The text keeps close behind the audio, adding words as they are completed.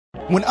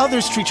When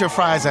others treat your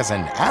fries as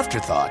an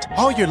afterthought,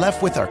 all you're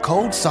left with are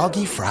cold,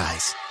 soggy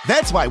fries.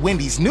 That's why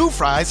Wendy's new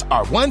fries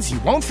are ones you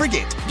won't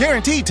forget,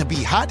 guaranteed to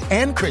be hot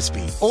and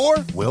crispy, or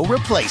we'll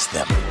replace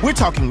them. We're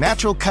talking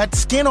natural cut,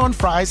 skin-on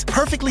fries,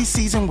 perfectly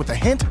seasoned with a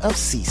hint of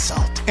sea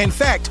salt. In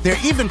fact,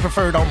 they're even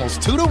preferred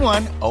almost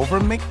 2-to-1 over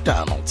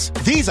McDonald's.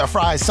 These are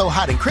fries so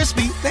hot and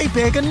crispy, they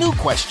beg a new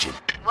question.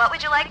 What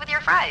would you like with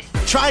your fries?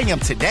 Try them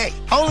today,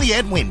 only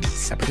at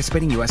Wendy's. At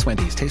participating U.S.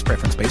 Wendy's, taste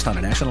preference based on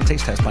a national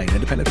taste test by an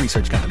independent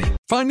research company.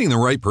 Finding the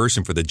right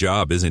person for the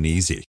job isn't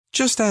easy.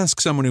 Just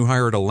ask someone who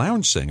hired a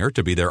lounge singer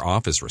to be their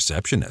office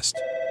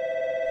receptionist.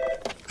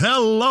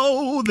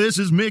 Hello, this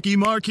is Mickey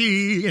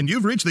Marquis, and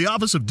you've reached the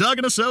office of Doug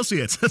 &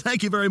 Associates.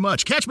 Thank you very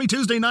much. Catch me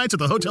Tuesday nights at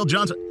the Hotel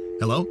Johnson.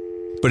 Hello?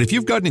 But if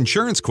you've got an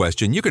insurance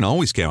question, you can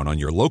always count on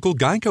your local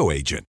Geico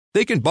agent.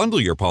 They can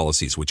bundle your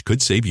policies, which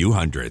could save you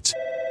hundreds.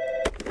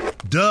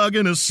 Doug &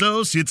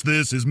 Associates,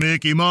 this is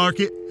Mickey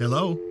Marquis.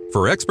 Hello?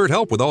 For expert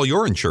help with all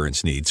your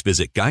insurance needs,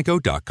 visit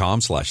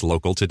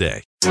geico.com/local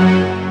today. All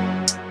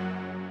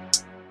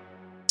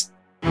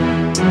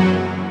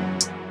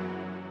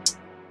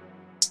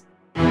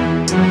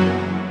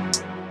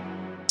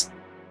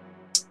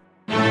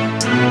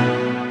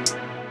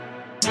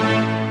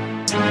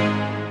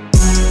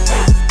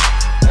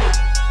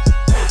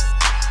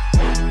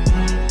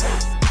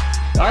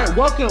right,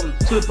 welcome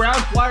to the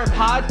Browns Wire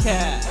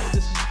Podcast.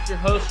 This is your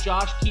host,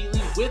 Josh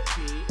Keeley. With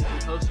me is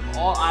the host of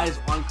All Eyes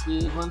on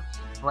Cleveland,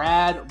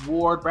 Brad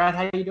Ward. Brad,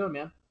 how you doing,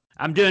 man?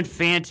 I'm doing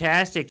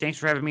fantastic. Thanks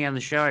for having me on the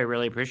show. I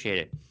really appreciate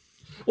it.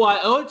 Well, I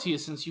owe it to you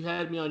since you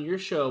had me on your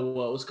show.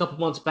 Well, it was a couple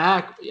months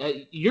back.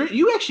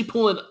 You actually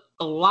pulled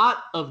a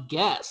lot of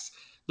guests.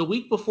 The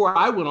week before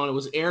I went on, it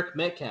was Eric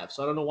Metcalf,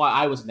 so I don't know why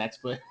I was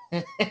next, but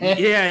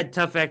yeah,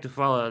 tough act to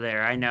follow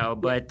there, I know,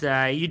 but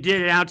you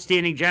did an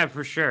outstanding job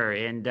for sure,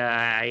 and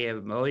I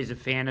am always a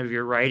fan of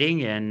your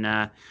writing,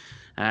 and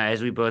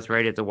as we both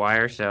write at The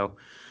Wire, so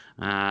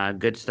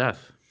good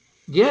stuff.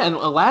 Yeah, and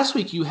last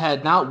week you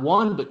had not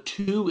one but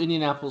two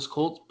Indianapolis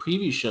Colts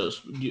preview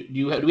shows.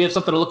 Do we have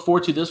something to look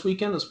forward to this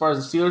weekend as far as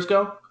the Steelers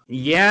go?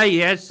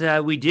 Yes,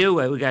 we do.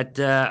 We got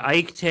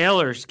Ike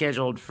Taylor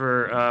scheduled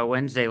for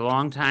Wednesday,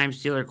 longtime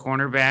Steeler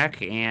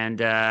cornerback,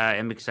 and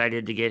I'm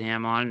excited to get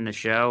him on the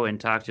show and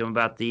talk to him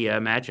about the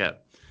matchup.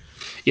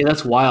 Yeah,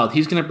 that's wild.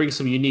 He's going to bring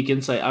some unique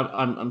insight,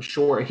 I'm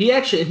sure.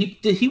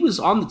 He was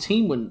on the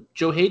team when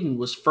Joe Hayden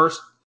was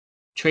first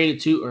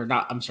traded to, or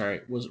not, I'm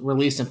sorry, was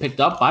released and picked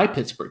up by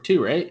Pittsburgh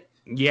too, right?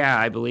 Yeah,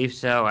 I believe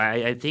so.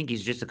 I think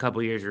he's just a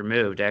couple years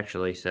removed,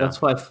 actually. So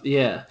that's why,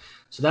 yeah.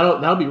 So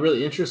that'll be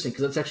really interesting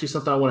because that's actually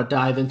something I want to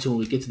dive into when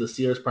we get to the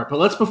Steelers part.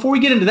 But before we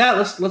get into that,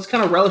 let's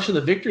kind of relish in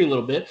the victory a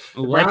little bit.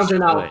 The Browns are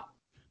now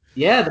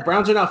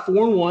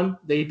 4-1.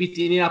 They beat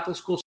the Indianapolis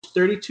Colts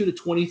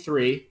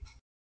 32-23,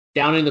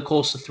 downing the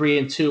Colts to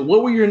 3-2.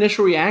 What were your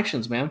initial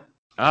reactions, man?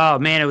 Oh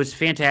man, it was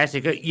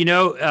fantastic.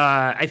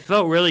 I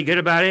felt really good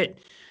about it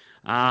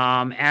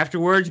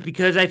afterwards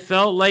because I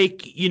felt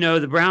like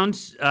the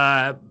Browns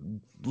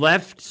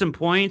left some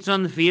points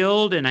on the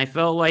field, and I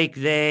felt like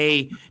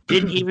they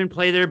didn't even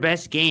play their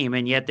best game,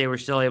 and yet they were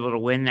still able to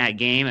win that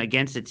game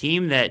against a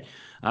team that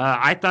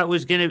I thought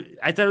was gonna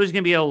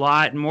be a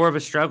lot more of a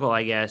struggle,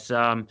 I guess,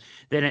 than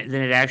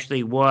it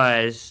actually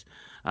was.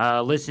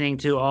 Listening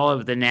to all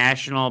of the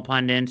national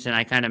pundits, and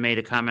I kind of made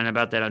a comment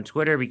about that on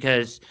Twitter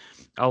because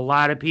a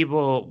lot of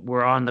people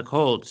were on the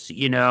Colts,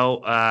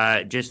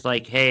 just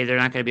like, hey, they're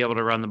not going to be able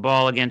to run the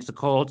ball against the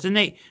Colts. And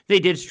they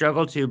did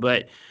struggle to,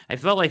 but I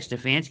felt like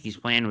Stefanski's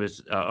plan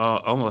was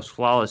almost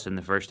flawless in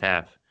the first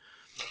half.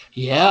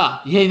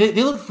 Yeah,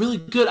 they look really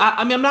good.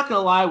 I mean, I'm not going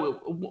to lie.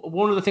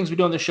 One of the things we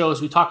do on the show is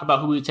we talk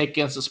about who we would take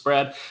against the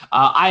spread.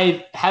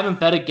 I haven't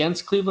bet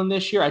against Cleveland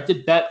this year. I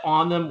did bet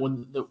on them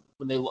when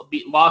they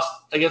lost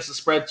against the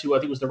spread to, I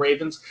think it was the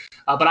Ravens.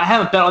 But I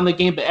haven't bet on the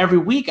game. But every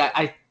week,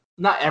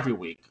 not every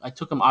week. I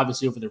took them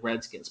obviously over the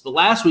Redskins. But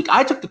last week,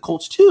 I took the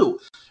Colts too,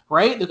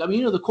 right? I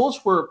mean, the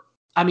Colts were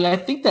 – I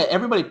think that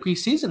everybody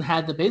preseason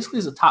had them basically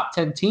as a top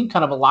 10 team,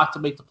 kind of a lock to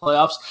make the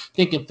playoffs,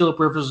 thinking Phillip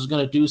Rivers was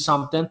going to do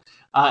something.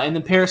 And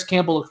then Paris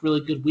Campbell looked really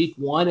good week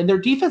one. And their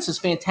defense is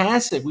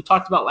fantastic. We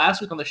talked about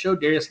last week on the show,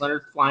 Darius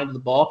Leonard flying to the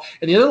ball.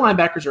 And the other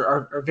linebackers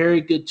are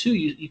very good too.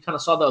 You kind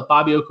of saw that with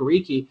Bobby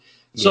Okereke.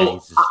 So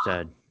he's a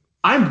stud.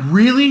 I'm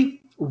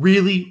really,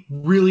 really,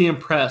 really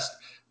impressed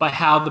by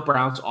how the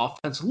Browns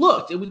offense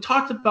looked. And we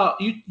talked about,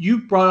 you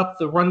brought up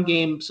the run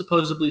game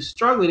supposedly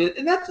struggling,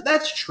 and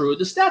that's true.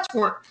 The stats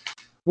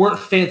weren't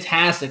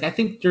fantastic. I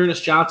think Dearness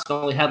Johnson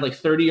only had like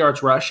 30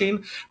 yards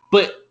rushing,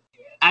 but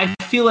I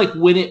feel like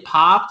when it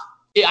popped,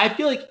 I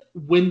feel like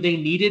when they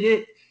needed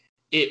it,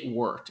 it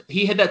worked.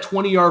 He had that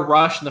 20-yard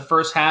rush in the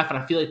first half, and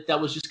I feel like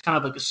that was just kind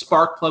of like a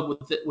spark plug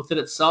within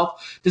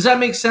itself. Does that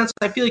make sense?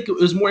 I feel like it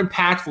was more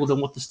impactful than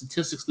what the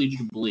statistics lead you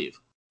to believe.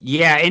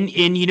 Yeah, and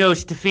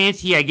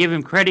Stefanski, I give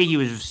him credit. He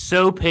was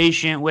so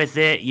patient with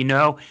it,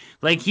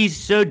 like he's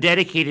so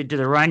dedicated to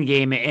the run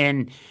game,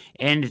 and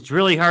it's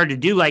really hard to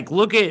do. Like,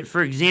 look at,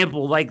 for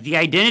example, like the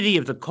identity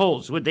of the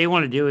Colts. What they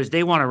want to do is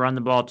they want to run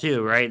the ball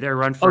too, right? They're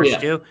run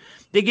first too.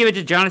 They gave it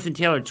to Jonathan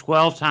Taylor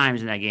 12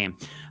 times in that game.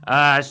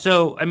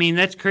 So I mean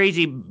that's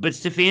crazy. But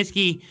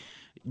Stefanski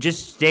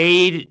just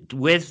stayed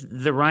with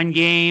the run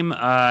game,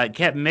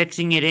 kept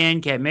mixing it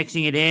in,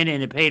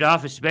 and it paid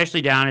off,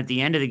 especially down at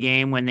the end of the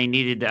game when they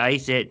needed to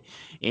ice it.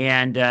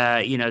 And,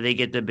 they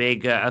get the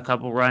big, a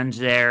couple runs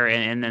there,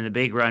 and then the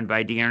big run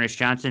by Dearness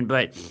Johnson.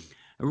 But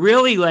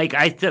really, like,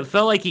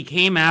 felt like he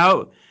came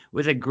out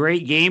with a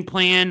great game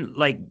plan,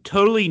 like,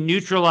 totally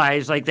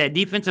neutralized. Like, that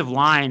defensive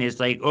line is,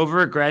 like,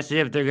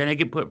 over-aggressive. They're going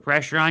to put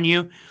pressure on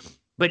you.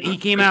 But he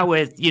came out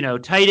with,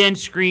 tight end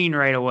screen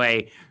right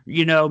away,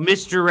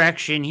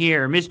 misdirection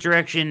here,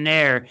 misdirection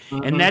there.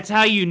 Mm-hmm. And that's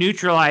how you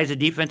neutralize a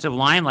defensive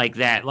line like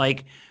that.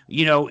 Like,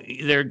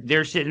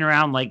 they're sitting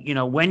around like,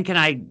 when can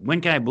I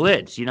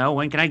blitz?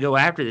 When can I go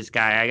after this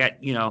guy? I got,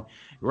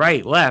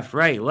 right,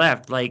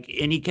 left. Like,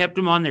 and he kept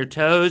them on their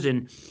toes,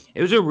 and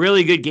it was a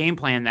really good game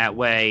plan that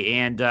way.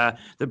 And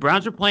the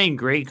Browns are playing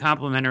great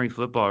complementary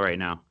football right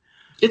now.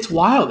 It's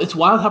wild. It's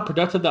wild how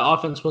productive that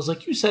offense was.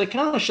 Like you said, it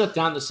kind of shut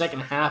down the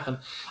second half, and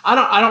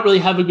I don't really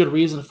have a good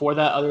reason for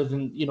that other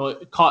than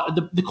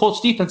the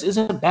Colts defense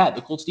isn't bad.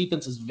 The Colts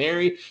defense is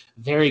very,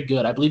 very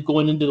good. I believe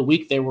going into the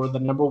week they were the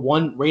number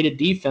 1 rated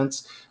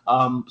defense.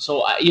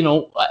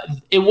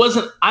 It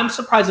wasn't. I'm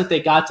surprised that they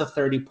got to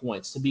 30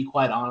 points, to be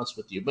quite honest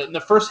with you. But in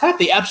the first half,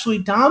 they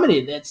absolutely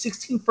dominated. They had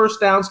 16 first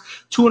downs,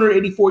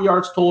 284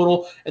 yards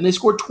total, and they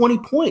scored 20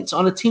 points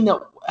on a team that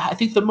I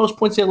think the most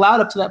points they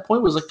allowed up to that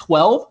point was like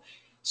 12.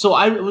 So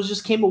I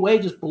came away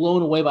just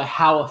blown away by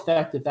how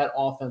effective that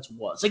offense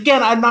was.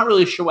 Again, I'm not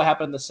really sure what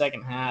happened in the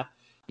second half.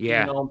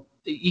 Yeah,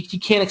 you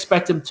can't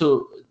expect them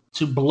to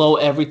blow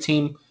every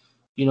team.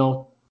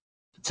 You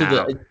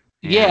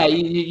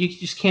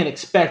just can't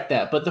expect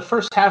that. But the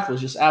first half was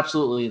just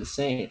absolutely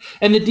insane.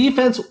 And the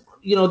defense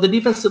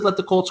did let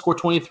the Colts score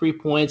 23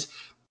 points.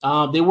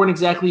 They weren't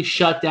exactly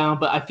shut down,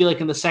 but I feel like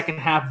in the second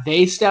half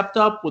they stepped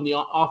up when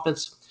the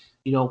offense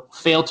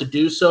failed to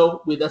do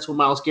so. That's when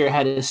Myles Garrett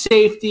had his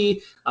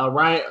safety.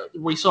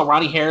 We saw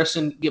Ronnie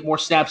Harrison get more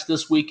snaps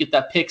this week, get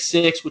that pick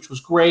 6, which was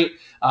great.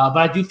 But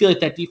I do feel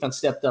like that defense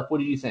stepped up. What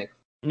do you think?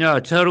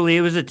 No, totally.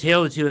 It was a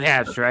tale of two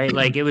halves, right?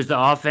 Like it was the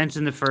offense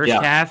in the first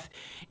half,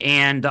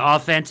 and the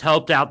offense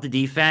helped out the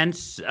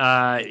defense,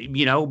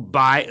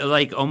 by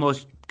like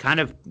almost kind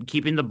of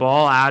keeping the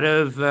ball out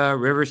of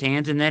Rivers'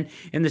 hands. And then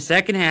in the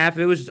second half,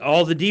 it was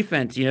all the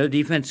defense.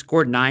 Defense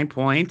scored 9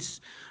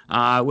 points.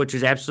 Which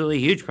is absolutely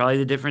huge, probably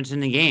the difference in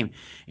the game.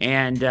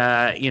 And,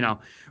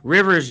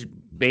 Rivers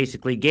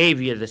basically gave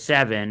you the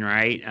 7,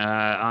 right,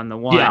 on the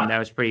 1. Yeah. That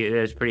was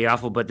pretty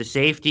awful. But the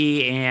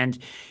safety and,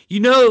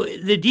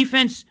 the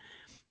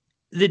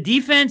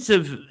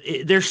defensive,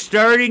 they're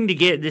starting to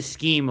get the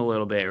scheme a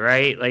little bit,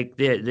 right? Like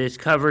this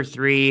cover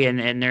 3,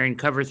 and they're in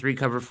cover 3,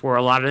 cover 4,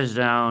 a lot of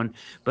zone,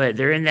 but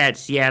they're in that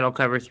Seattle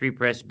cover 3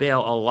 press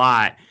bail a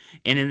lot.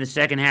 And in the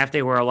second half,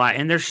 they were a lot.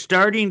 And they're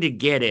starting to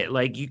get it.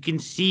 Like, you can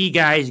see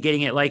guys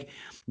getting it. Like,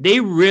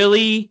 they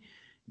really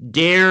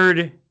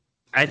dared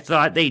 – I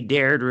thought they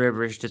dared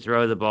Rivers to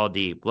throw the ball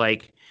deep.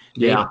 Like,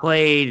 they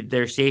played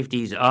their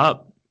safeties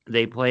up.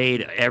 They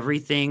played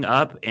everything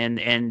up,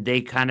 and they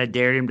kind of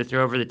dared him to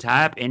throw over the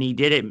top. And he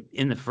did it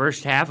in the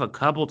first half a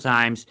couple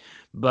times,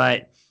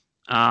 but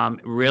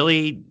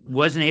really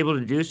wasn't able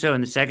to do so in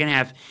the second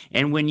half.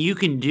 And when you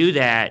can do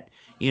that,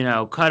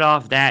 cut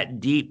off that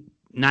deep –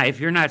 now, if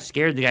you're not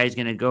scared, the guy's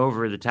going to go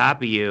over the top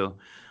of you,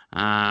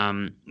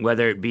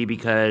 whether it be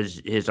because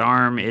his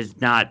arm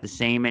is not the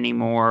same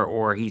anymore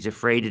or he's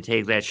afraid to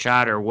take that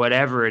shot or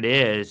whatever it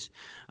is.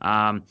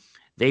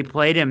 They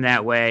played him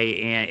that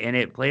way, and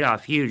it played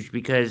off huge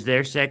because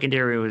their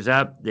secondary was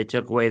up. They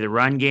took away the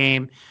run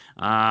game,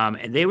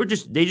 and they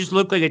just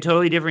looked like a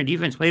totally different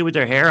defense. Played with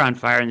their hair on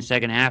fire in the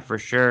second half for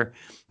sure.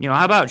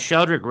 How about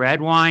Sheldrick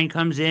Redwine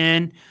comes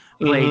in?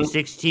 Played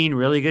 16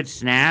 really good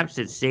snaps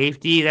at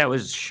safety. That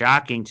was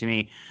shocking to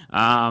me.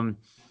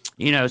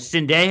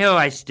 Sendejo,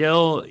 I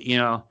still,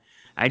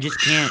 I just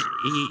can't.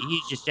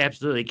 He just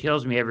absolutely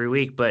kills me every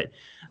week. But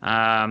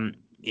and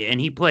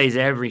he plays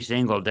every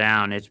single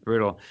down. It's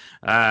brutal.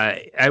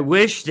 I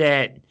wish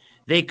that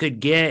they could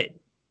get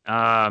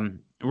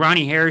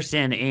Ronnie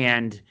Harrison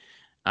and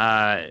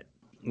I'm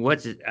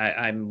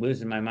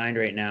losing my mind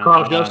right now.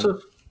 Carl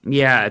Joseph.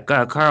 Yeah,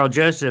 Carl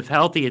Joseph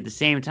healthy at the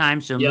same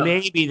time, so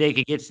maybe they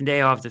could get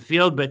Sunday off the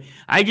field. But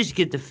I just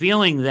get the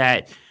feeling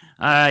that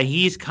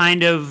he's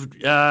kind of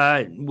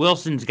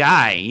Wilson's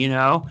guy,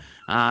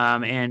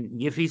 and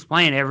if he's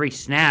playing every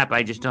snap,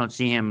 I just don't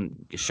see him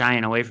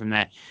shying away from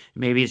that.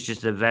 Maybe it's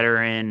just a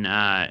veteran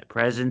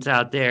presence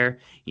out there.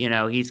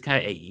 He's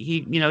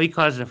he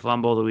caused a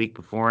fumble the week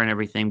before and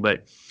everything,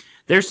 but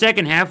their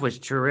second half was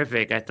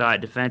terrific. I thought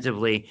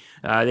defensively,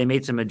 they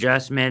made some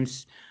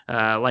adjustments.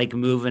 Like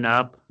moving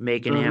up,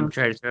 making him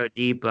try to throw it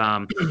deep.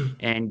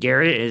 And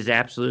Garrett is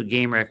absolute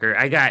game wrecker.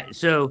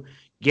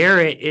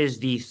 Garrett is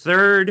the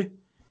third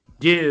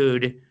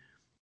dude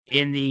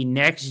in the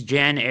next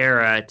gen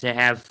era to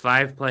have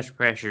 5+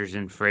 pressures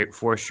in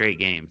 4 straight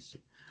games,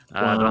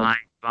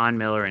 Von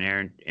Miller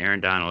and Aaron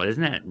Donald.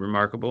 Isn't that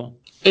remarkable?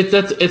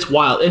 It's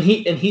wild, and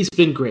he's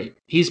been great.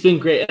 He's been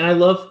great, and I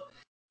love.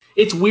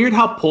 It's weird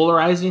how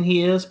polarizing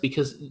he is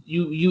because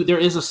there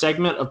is a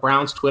segment of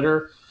Brown's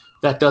Twitter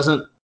that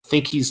doesn't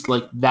think he's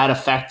like that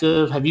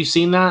effective. Have you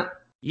seen that?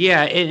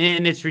 Yeah,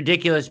 and it's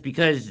ridiculous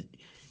because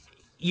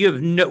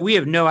we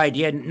have no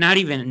idea, not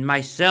even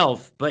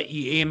myself, but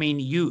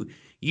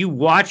you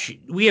watch,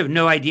 we have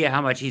no idea how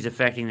much he's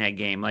affecting that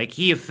game. Like,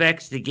 he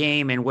affects the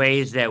game in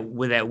ways that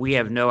we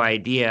have no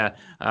idea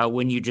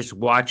when you just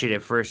watch it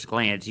at first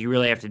glance. You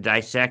really have to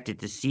dissect it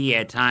to see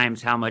at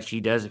times how much he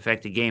does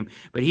affect the game.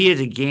 But he is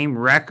a game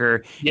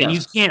wrecker, and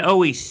you can't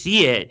always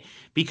see it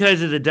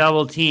because of the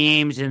double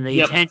teams and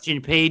the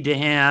attention paid to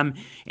him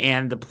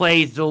and the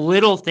plays, the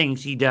little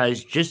things he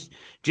does, just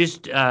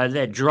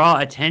that draw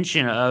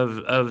attention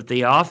of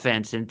the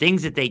offense and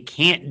things that they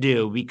can't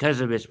do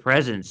because of his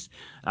presence.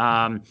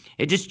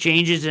 It just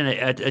changes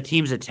a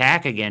team's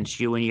attack against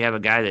you when you have a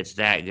guy that's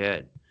that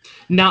good.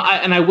 Now,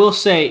 I will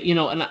say,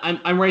 and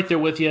I'm right there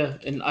with you.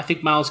 And I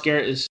think Myles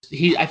Garrett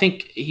I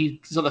think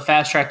he's on the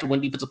fast track to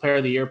win Defensive Player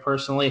of the Year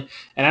personally.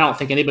 And I don't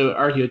think anybody would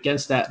argue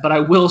against that. But I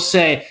will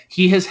say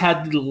he has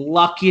had the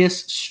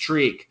luckiest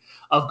streak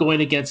of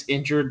going against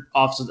injured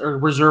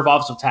reserve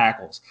offensive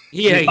tackles.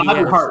 Yeah,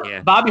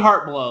 Bobby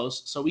Hart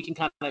blows, so we can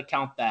kind of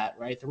count that,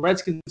 right? The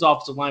Redskins'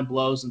 offensive line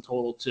blows in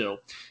total too,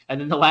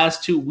 and then the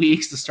last 2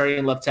 weeks, the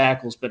starting left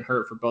tackle's been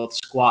hurt for both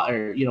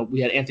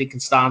we had Anthony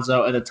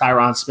Costanzo and then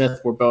Tyron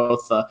Smith were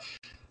both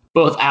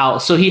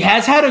out. So he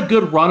has had a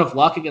good run of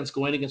luck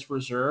going against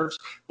reserves,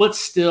 but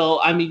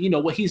still, I mean,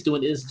 what he's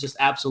doing is just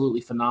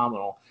absolutely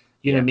phenomenal.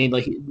 You know what I mean?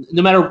 Like,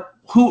 no matter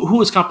who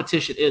his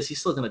competition is, he's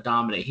still going to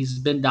dominate. He's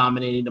been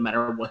dominating no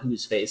matter who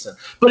he's facing.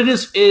 But it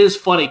is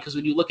funny because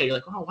when you look at it, you're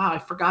like, oh, wow, I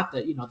forgot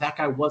that, that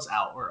guy was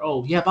out. Or,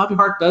 oh, yeah, Bobby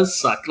Hart does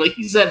suck. Like,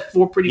 he's had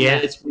 4 pretty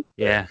minutes.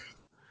 Yeah.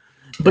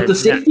 But the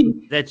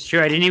safety. That's true.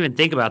 I didn't even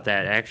think about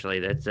that,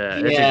 actually. That's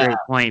a great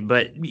point.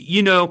 But,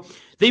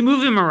 they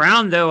move him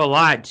around, though, a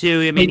lot,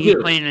 too. I mean, he's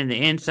playing in the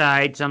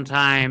inside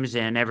sometimes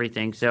and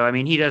everything. So, I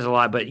mean, he does a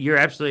lot. But you're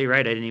absolutely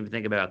right. I didn't even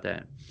think about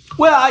that.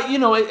 Well, that's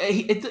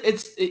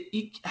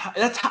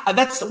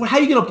how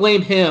you going to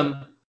blame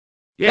him.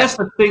 Yeah. That's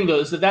the thing, though,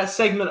 is that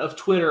segment of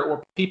Twitter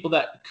or people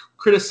that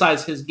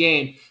criticize his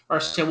game are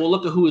saying, well,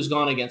 look at who he's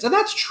gone against. And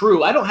that's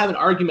true. I don't have an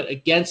argument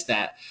against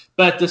that.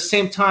 But at the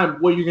same time,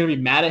 you're going to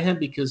be mad at him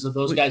because of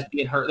those guys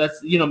being hurt. That's,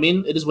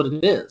 it is what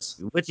it is.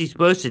 What's he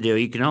supposed to do?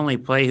 You can only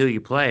play who you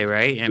play,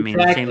 right? I mean,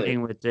 the same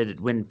thing with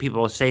when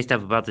people say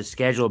stuff about the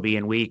schedule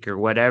being weak or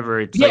whatever.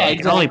 It's you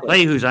can only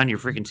play who's on your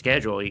freaking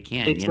schedule. You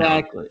can't.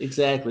 Exactly.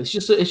 It's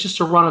just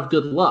a run of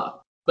good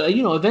luck. But,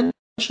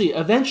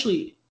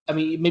 eventually, I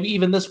mean, maybe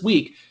even this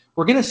week,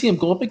 we're going to see him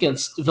go up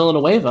against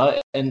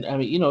Villanueva. And, I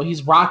mean,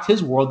 he's rocked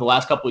his world the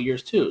last couple of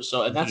years, too.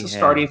 So, and that's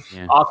starting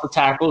off the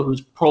tackle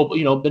who's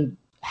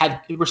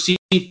received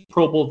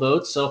Pro Bowl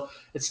votes. So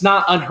it's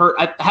not unheard.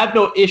 I have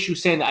no issue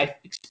saying that I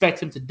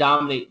expect him to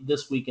dominate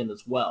this weekend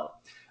as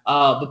well.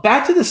 But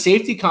back to the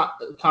safety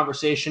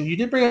conversation, you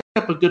did bring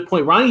up a good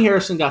point. Ronnie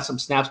Harrison got some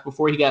snaps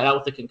before he got out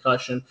with a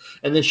concussion.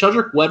 And then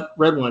Sheldrick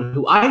Redwine,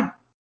 who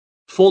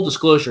full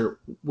disclosure,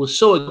 was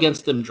so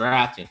against them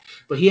drafting.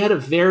 But he had a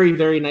very,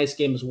 very nice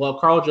game as well.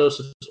 Carl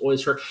Joseph is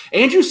always hurt.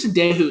 Andrew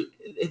Sandehu,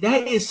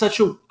 that is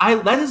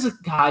a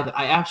guy that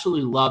I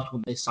absolutely loved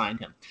when they signed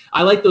him.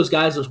 I like those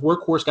guys, those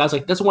workhorse guys.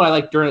 Like, that's why I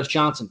like Dernis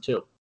Johnson,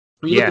 too.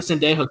 When you look at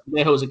Sandejo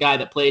was a guy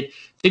that played,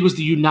 I think it was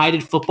the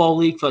United Football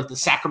League for like the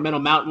Sacramento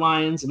Mountain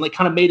Lions and like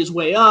kind of made his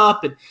way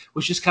up and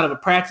was just kind of a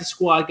practice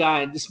squad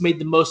guy and just made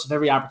the most of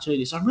every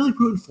opportunity. So I'm really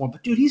rooting for him.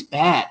 But, dude, he's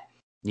bad.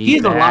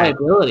 He's a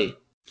liability.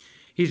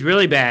 He's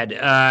really bad.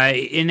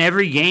 In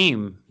every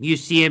game, you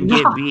see him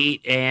get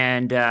beat,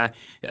 and I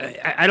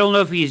don't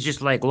know if he's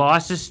just like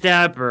lost a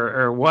step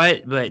or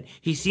what, but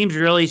he seems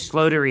really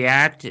slow to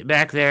react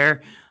back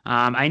there.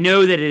 I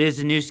know that it is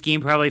a new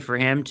scheme probably for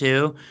him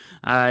too.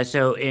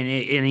 So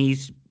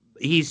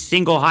he's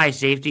single high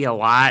safety a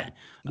lot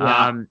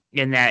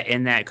in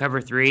that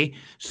cover 3.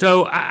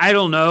 So I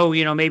don't know.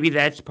 Maybe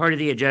that's part of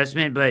the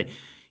adjustment, but.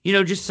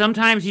 Just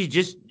sometimes he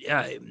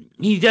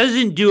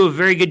doesn't do a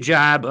very good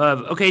job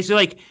of, okay, so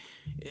like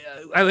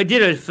I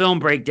did a film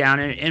breakdown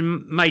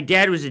and my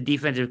dad was a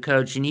defensive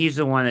coach and he's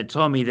the one that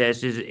told me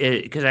this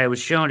because I was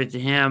showing it to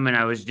him and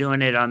I was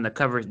doing it on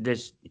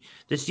the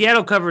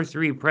Seattle cover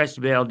 3 press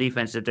bail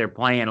defense that they're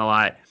playing a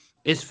lot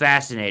is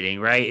fascinating,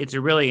 right? It's a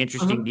really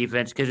interesting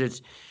defense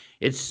because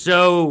it's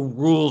so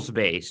rules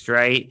based,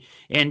 right?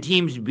 And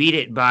teams beat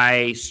it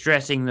by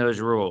stressing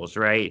those rules,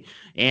 right?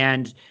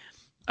 And,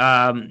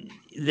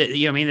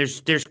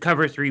 there's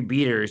cover 3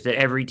 beaters that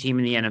every team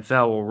in the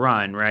NFL will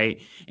run,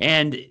 right?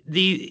 And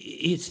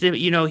his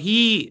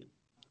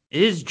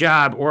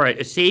job or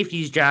a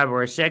safety's job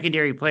or a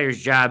secondary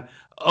player's job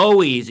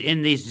always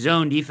in these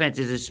zone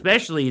defenses,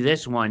 especially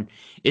this one,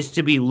 is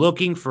to be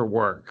looking for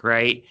work,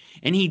 right?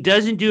 And he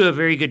doesn't do a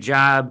very good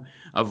job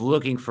of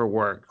looking for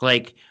work.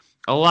 Like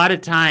a lot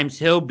of times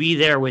he'll be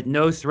there with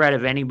no threat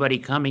of anybody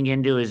coming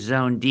into his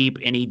zone deep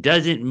and he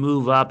doesn't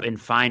move up and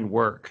find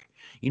work.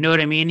 You know what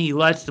I mean? He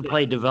lets the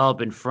play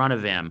develop in front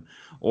of him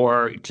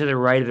or to the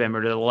right of him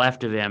or to the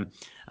left of him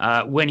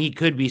when he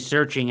could be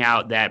searching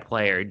out that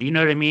player. Do you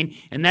know what I mean?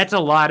 And that's a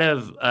lot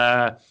of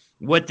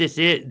what this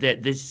is,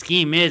 that this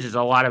scheme is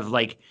a lot of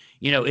like,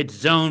 it's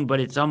zone, but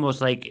it's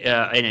almost like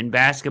in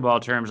basketball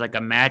terms, like a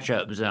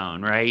matchup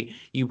zone, right?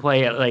 You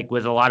play it like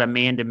with a lot of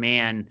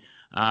man-to-man,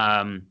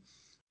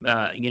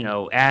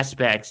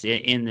 aspects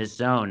in this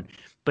zone.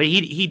 But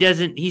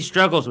he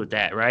struggles with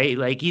that, right?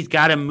 Like he's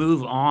got to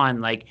move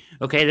on. Like,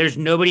 okay, there's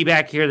nobody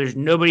back here. There's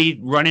nobody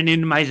running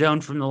into my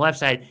zone from the left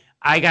side.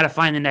 I got to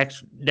find the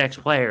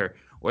next player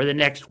or the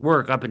next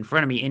work up in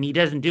front of me, and he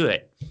doesn't do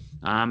it.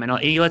 And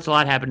he lets a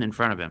lot happen in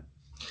front of him.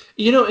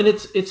 And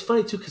it's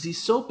funny too because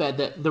he's so bad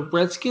that the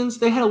Redskins,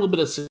 they had a little bit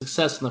of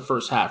success in the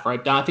first half,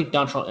 right? I think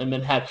Dontrell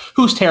Inman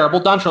who's terrible.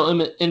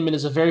 Dontrell Inman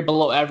is a very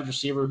below average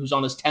receiver who's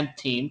on his 10th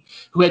team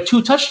who had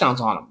 2 touchdowns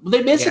on him.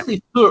 They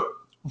basically threw it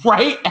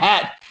right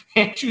at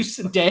Andrew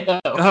Sendejo.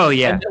 Oh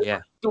yeah,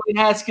 Dwayne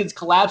Haskins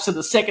collapsed in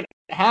the second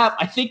half.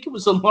 I think it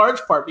was in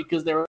large part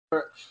because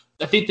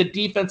I think the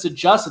defense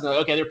adjusted.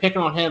 Okay, they're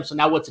picking on him, so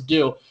now what to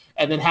do?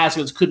 And then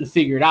Haskins couldn't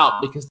figure it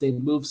out because they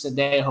moved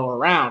Sendejo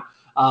around.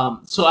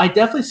 So I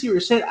definitely see what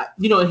you're saying.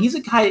 And he's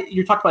a guy,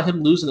 you're talking about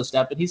him losing a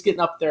step, and he's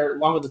getting up there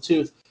along with the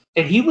tooth.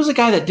 And he was a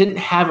guy that didn't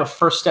have a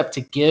first step to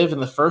give in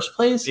the first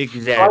place.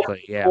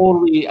 Exactly,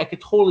 so I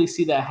could totally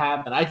see that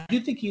happen. I do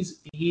think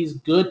he's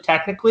good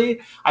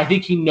technically. I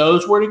think he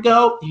knows where to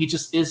go. He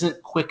just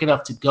isn't quick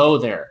enough to go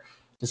there.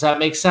 Does that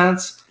make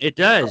sense? It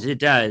does.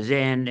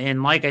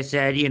 And like I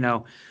said,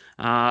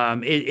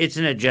 it's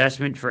an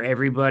adjustment for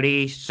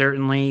everybody,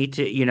 certainly,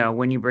 to,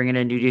 when you bring in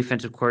a new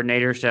defensive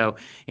coordinator. So,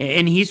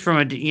 and he's from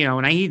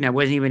and I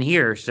wasn't even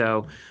here.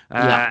 So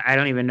I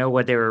don't even know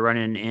what they were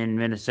running in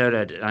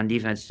Minnesota on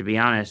defense, to be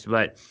honest.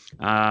 But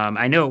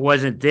I know it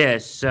wasn't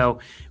this. So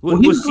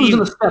he was losing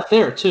a step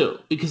there too,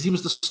 because he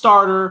was the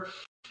starter.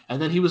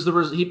 And then he was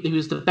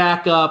the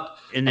backup.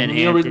 And then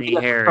Anthony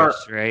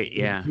Harris, right?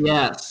 Yeah.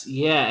 Yes,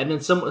 yeah. And then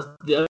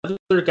the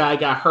other guy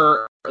got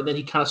hurt, and then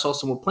he kind of saw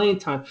some more playing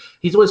time.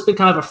 He's always been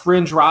kind of a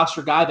fringe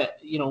roster guy that,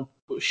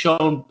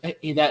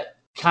 that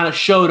kind of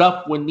showed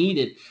up when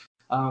needed.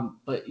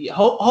 But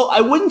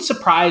I wouldn't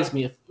surprise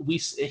me if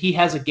he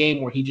has a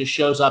game where he just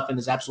shows up and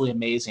is absolutely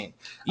amazing.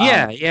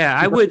 Yeah.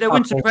 That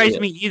wouldn't surprise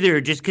me either,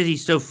 just because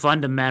he's so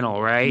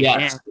fundamental, right?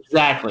 Yes,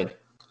 exactly.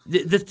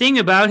 The thing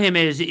about him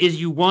is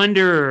you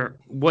wonder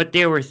what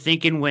they were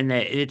thinking when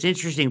it's an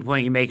interesting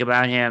point you make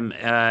about him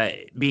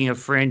being a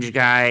fringe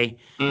guy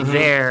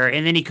there,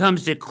 and then he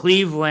comes to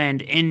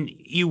Cleveland, and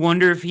you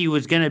wonder if he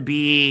was going to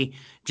be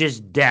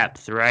just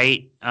depth,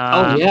 right?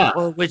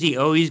 Or was he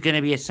always going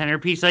to be a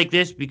centerpiece like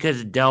this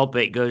because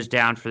Delpit goes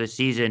down for the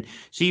season?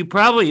 So you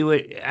probably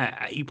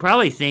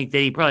think that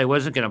he probably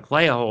wasn't going to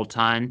play a whole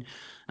ton.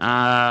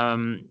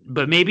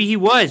 But maybe he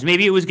was.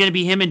 Maybe it was going to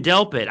be him and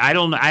Delpit. I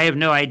don't know. I have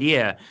no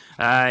idea.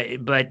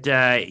 But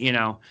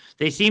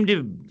they seem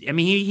to. I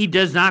mean, he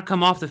does not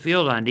come off the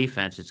field on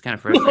defense. It's kind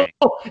of frustrating.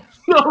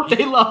 No,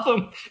 they love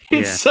him.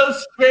 It's so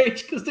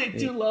strange because they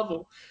do love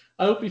him.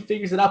 I hope he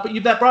figures it out.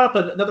 But that brought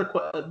up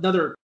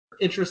another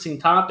interesting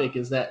topic,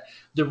 is that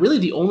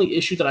the only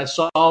issue that I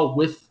saw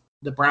with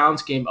the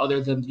Browns game,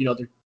 other than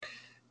their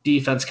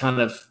defense kind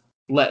of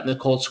letting the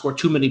Colts score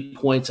too many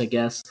points, I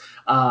guess.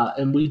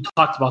 And we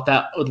talked about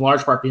that in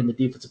large part being the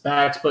defensive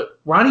backs. But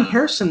Ronnie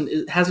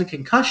Harrison has a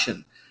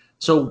concussion.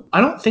 So I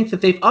don't think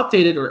that they've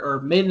updated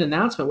or made an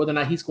announcement whether or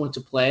not he's going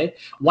to play.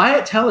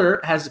 Wyatt Teller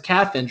has a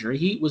calf injury.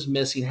 He was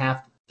missing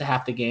half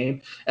the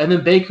game. And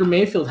then Baker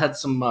Mayfield had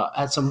some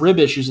rib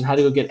issues and had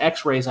to go get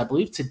x-rays, I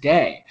believe,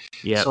 today.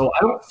 Yep. So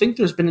I don't think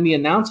there's been any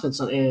announcements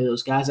on any of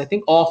those guys. I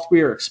think all 3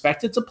 are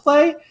expected to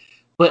play.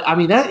 But, I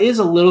mean, that is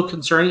a little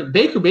concerning.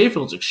 Baker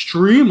Mayfield's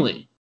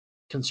extremely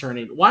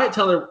concerning. Wyatt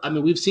Teller, I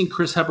mean, we've seen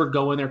Chris Hubbard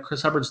go in there.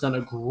 Chris Hubbard's done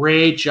a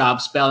great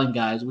job spelling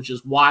guys, which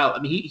is wild. I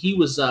mean, he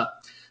was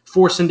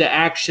forced into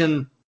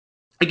action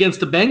against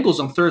the Bengals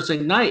on Thursday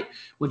night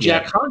when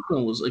Jack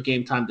Conklin was a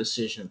game-time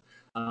decision.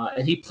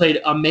 And he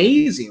played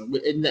amazing.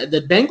 And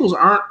the Bengals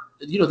aren't,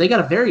 they got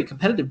a very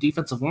competitive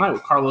defensive line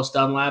with Carlos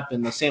Dunlap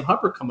and Sam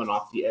Hubbard coming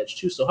off the edge,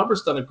 too. So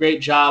Hubbard's done a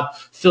great job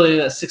filling in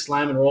that 6th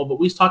lineman role. But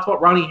we talked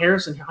about Ronnie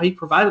Harrison, how he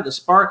provided the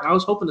spark, and I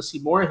was hoping to see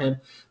more of him.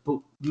 But,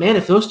 man,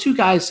 if those 2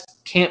 guys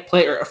can't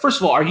play, or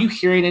first of all, are you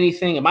hearing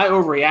anything? Am I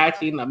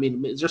overreacting? I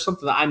mean, is there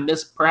something that I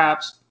missed,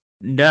 perhaps?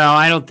 No,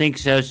 I don't think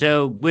so.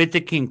 So with the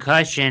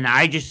concussion,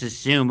 I just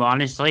assume,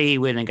 honestly,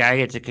 when a guy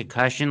gets a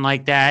concussion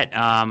like that,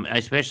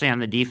 especially on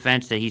the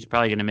defense, that he's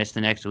probably going to miss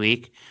the next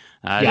week.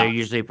 They're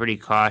usually pretty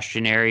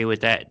cautionary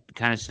with that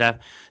kind of stuff.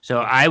 So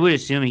I would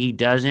assume he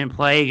doesn't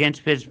play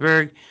against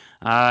Pittsburgh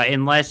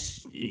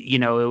unless, it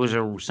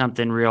was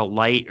something real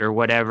light or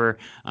whatever.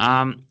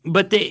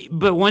 But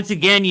once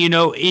again,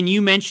 and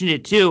you mentioned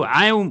it too,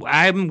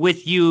 I'm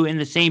with you in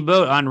the same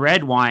boat on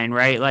red wine,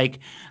 right? Like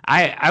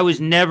I was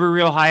never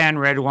real high on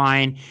red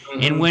wine.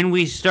 And when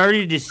we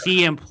started to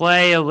see him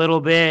play a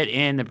little bit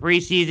in the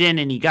preseason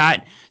and he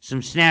got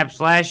some snaps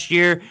last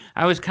year,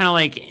 I was kind of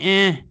like,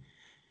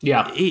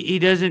 Yeah, he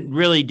doesn't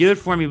really do it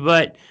for me,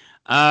 but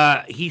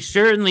He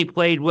certainly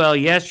played well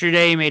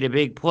yesterday, made a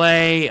big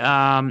play,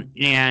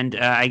 and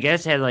I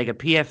guess had like a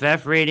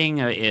PFF rating,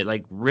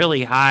 like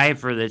really high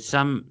for the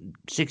some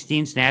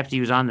 16 snaps he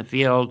was on the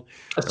field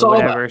I or saw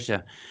whatever.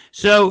 that.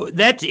 So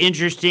that's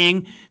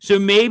interesting. So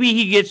maybe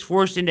he gets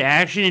forced into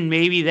action, and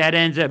maybe that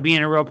ends up being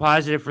a real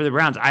positive for the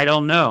Browns. I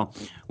don't know.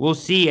 We'll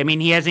see. I mean,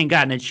 he hasn't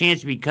gotten a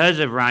chance because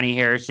of Ronnie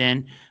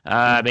Harrison,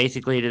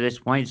 basically to this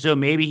point. So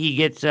maybe he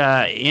gets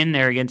in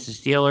there against the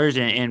Steelers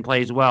and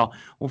plays well.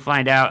 We'll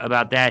find out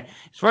about that.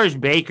 As far as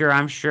Baker,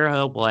 I'm sure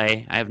he'll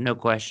play. I have no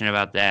question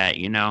about that.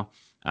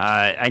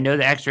 I know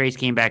the X-rays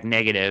came back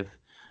negative,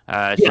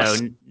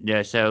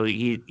 Yes. so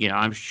he,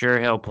 I'm sure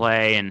he'll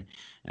play and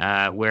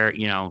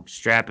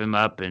strap him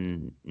up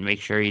and make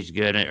sure he's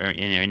good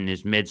in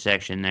his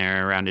midsection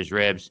there around his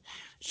ribs.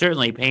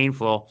 Certainly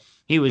painful.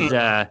 He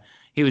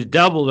was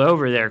doubled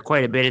over there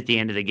quite a bit at the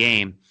end of the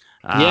game.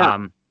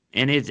 Yeah.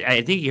 And I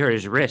think he hurt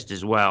his wrist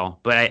as well.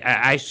 But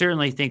I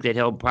certainly think that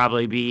he'll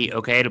probably be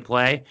okay to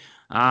play.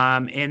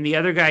 And the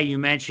other guy you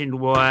mentioned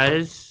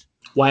was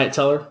Wyatt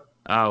Teller.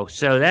 Oh,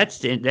 so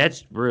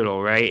that's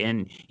brutal, right?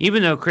 And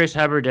even though Chris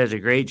Hubbard does a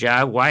great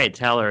job, Wyatt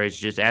Teller has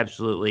just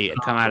absolutely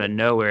come out of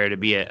nowhere to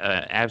be a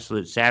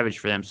absolute savage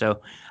for them.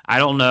 So I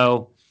don't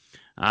know.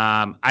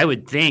 I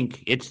would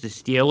think it's the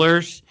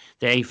Steelers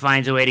that he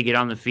finds a way to get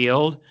on the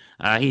field.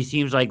 He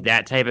seems like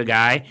that type of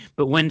guy.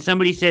 But when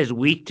somebody says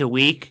week to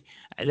week,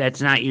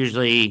 that's not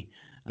usually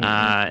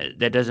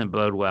that doesn't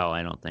bode well,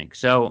 I don't think.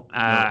 So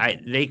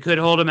they could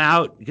hold him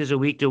out because of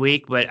week to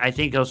week, but I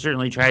think he'll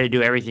certainly try to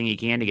do everything he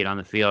can to get on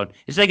the field.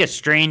 It's like a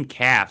strained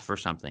calf or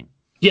something.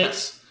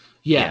 Yes.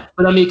 Yeah.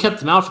 But I mean, it kept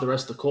him out for the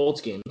rest of the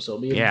Colts game. So I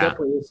mean, it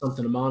definitely is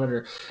something to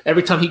monitor.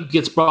 Every time he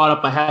gets brought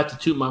up, I have to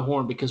toot my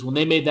horn because when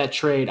they made that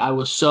trade, I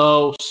was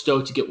so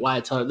stoked to get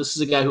Wyatt Teller. This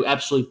is a guy who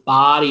absolutely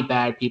body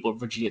bagged people at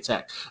Virginia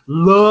Tech.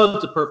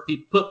 Loved to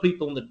put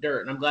people in the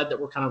dirt. And I'm glad that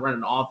we're kind of running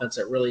an offense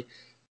that really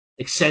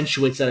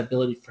accentuates that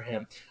ability for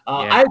him.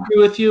 I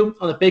agree with you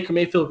on the Baker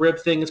Mayfield rib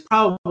thing. It's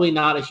probably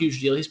not a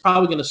huge deal. He's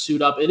probably going to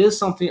suit up. It is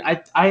something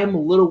I am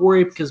a little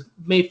worried because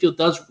Mayfield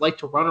does like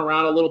to run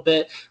around a little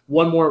bit.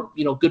 One more,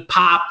 good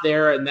pop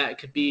there, and that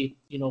could be,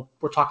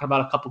 we're talking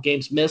about a couple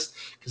games missed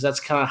because that's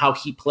kind of how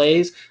he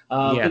plays.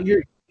 But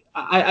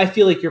I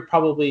feel like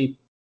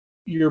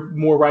you're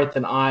more right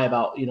than I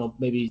about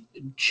maybe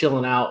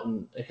chilling out,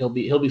 and he'll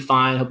be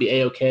fine. He'll be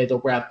A-okay.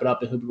 They'll wrap it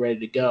up and he'll be ready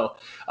to go.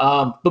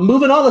 But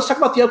moving on, let's talk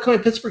about the upcoming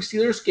Pittsburgh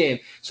Steelers game.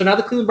 So now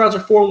the Cleveland Browns are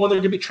 4-1. They're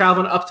going to be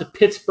traveling up to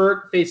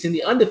Pittsburgh, facing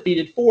the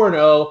undefeated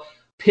 4-0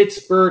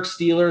 Pittsburgh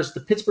Steelers. The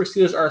Pittsburgh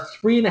Steelers are a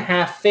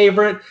 3.5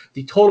 favorite.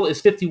 The total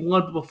is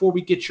 51. But before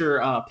we get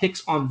your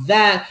picks on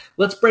that,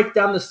 let's break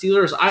down the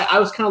Steelers. I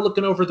was kind of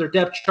looking over their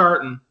depth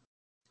chart and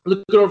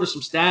looking over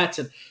some stats,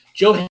 and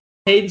Joe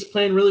Hayden's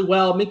playing really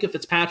well. Minkah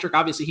Fitzpatrick,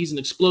 obviously, he's an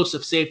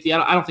explosive safety.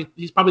 I don't think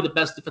he's probably the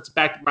best defensive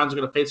back the Browns are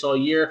going to face all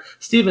year.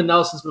 Steven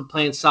Nelson's been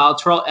playing solid.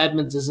 Terrell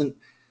Edmonds isn't.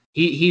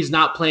 He's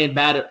not playing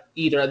bad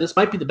either. This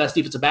might be the best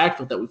defensive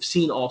backfield that we've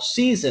seen all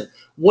season.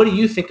 What do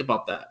you think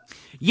about that?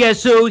 Yeah,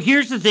 so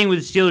here's the thing with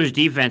the Steelers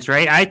defense,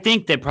 right? I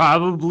think that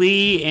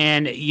probably,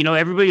 and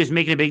everybody was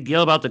making a big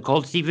deal about the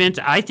Colts defense.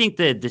 I think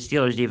that the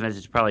Steelers defense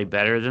is probably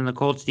better than the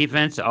Colts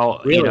defense.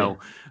 Really?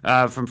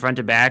 From front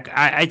to back.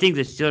 I think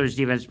the Steelers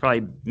defense is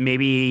probably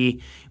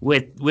maybe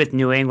with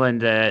New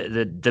England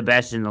the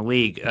best in the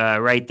league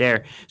right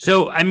there.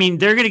 So I mean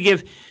they're going to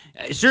give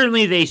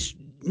certainly they.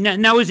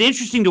 Now it's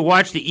interesting to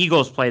watch the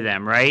Eagles play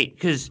them, right?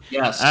 Because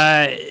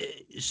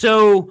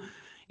so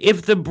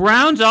if the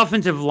Browns'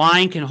 offensive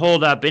line can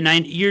hold up,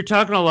 and you're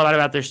talking a lot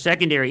about their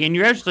secondary, and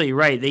you're absolutely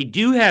right. They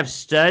do have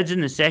studs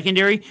in the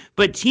secondary,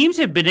 but teams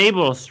have been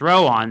able to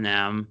throw on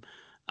them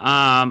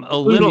a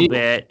little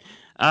bit.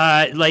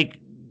 I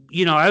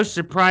was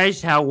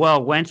surprised how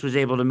well Wentz was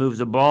able to move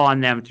the ball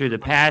on them through the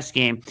pass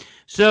game.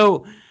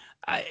 So,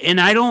 and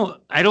I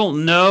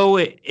don't know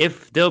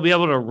if they'll be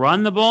able to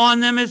run the ball on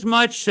them as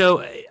much.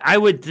 So I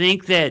would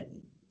think that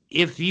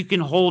if you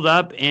can hold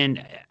up,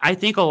 and I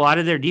think a lot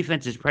of their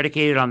defense is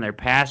predicated on their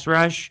pass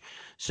rush.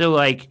 So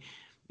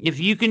if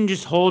you can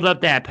just hold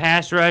up that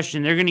pass rush,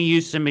 and they're going to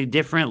use some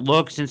different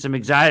looks and some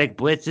exotic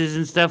blitzes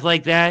and stuff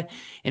like that.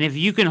 And if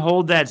you can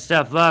hold that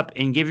stuff up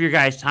and give your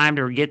guys time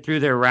to get through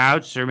their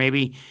routes, or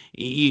maybe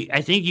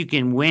I think you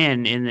can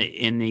win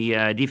in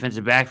the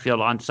defensive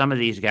backfield on some of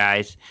these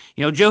guys.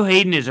 Joe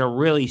Hayden is a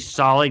really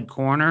solid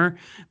corner,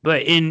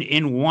 but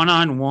in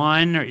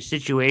one-on-one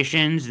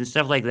situations and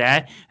stuff like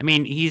that, I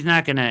mean, he's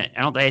not gonna.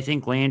 I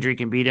think Landry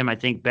can beat him. I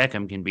think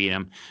Beckham can beat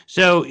him.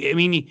 So I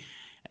mean,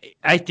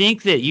 I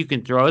think that you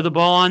can throw the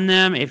ball on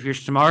them if you're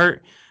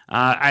smart.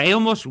 I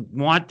almost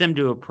want them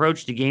to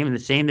approach the game the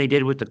same they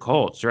did with the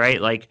Colts, right?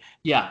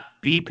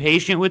 Be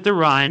patient with the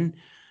run,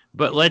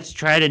 but let's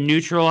try to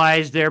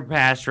neutralize their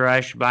pass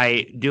rush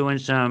by doing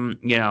some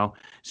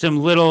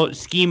little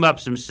scheme up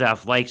some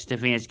stuff like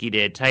Stefanski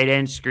did, tight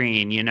end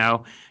screen,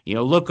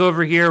 look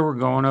over here, we're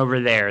going over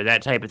there,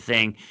 that type of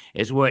thing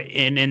is what,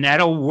 and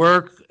that'll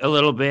work a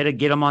little bit to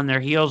get them on their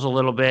heels a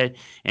little bit,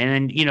 and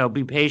then,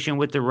 be patient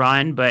with the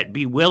run, but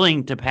be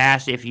willing to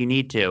pass if you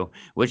need to,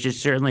 which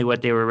is certainly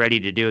what they were ready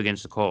to do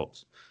against the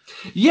Colts.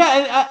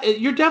 Yeah,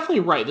 and you're definitely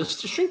right. The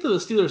strength of the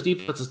Steelers'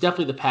 defense is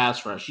definitely the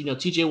pass rush.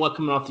 T.J. Watt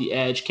coming off the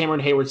edge, Cameron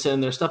Hayward sitting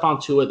there,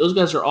 Stephon Tuitt. Those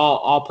guys are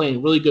all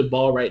playing really good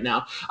ball right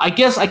now. I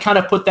guess I kind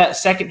of put that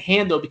second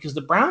hand, though, because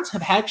the Browns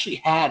have actually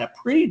had a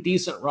pretty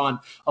decent run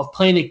of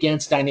playing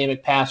against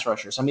dynamic pass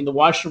rushers. I mean, the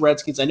Washington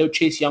Redskins, I know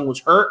Chase Young was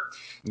hurt.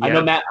 Yep. I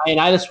know Matt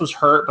Ioannidis was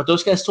hurt, but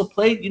those guys still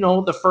played,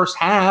 the first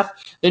half.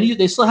 Then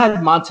they still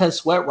had Montez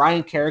Sweat,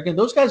 Ryan Kerrigan.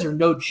 Those guys are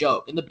no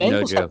joke. And the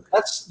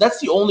Bengals, that's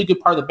the only good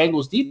part of the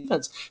Bengals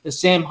defense is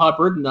Sam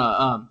Hubbard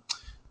and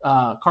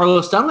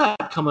Carlos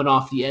Dunlap coming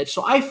off the edge.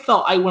 So I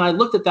felt, when I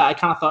looked at that, I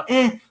kind of thought,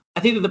 I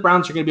think that the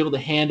Browns are going to be able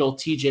to handle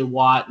T.J.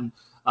 Watt and,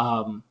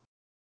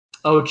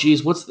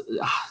 what's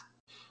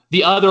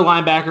the other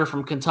linebacker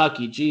from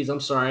Kentucky? Geez, I'm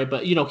sorry,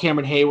 but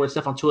Cameron Hayward,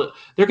 Stephon Tuitt.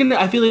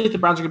 I feel like the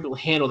Browns are going to be able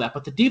to handle that.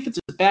 But the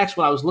defensive backs,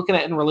 when I was looking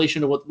at in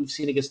relation to what we've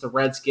seen against the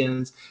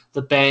Redskins,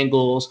 the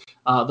Bengals,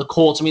 the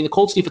Colts. I mean, the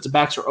Colts defensive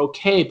backs are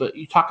okay, but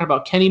you're talking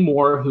about Kenny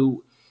Moore,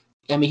 who,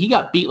 he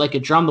got beat like a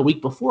drum the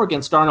week before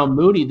against Darnell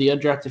Mooney, the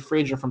undrafted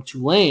free agent from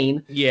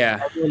Tulane.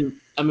 Yeah.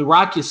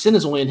 Rocky Sin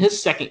is only in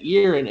his second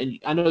year, and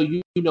I know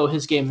you know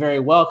his game very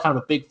well, kind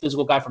of a big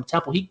physical guy from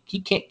Temple. He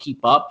can't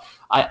keep up.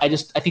 I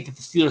think that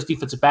the Steelers'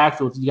 defensive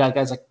backfield, you got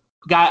guys like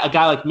a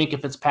guy like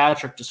Minkah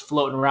Fitzpatrick just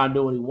floating around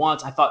doing what he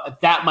wants. I thought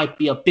that might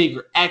be a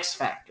bigger X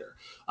factor.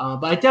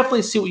 But I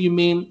definitely see what you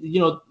mean.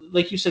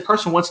 Like you said,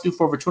 Carson Wentz threw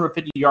for over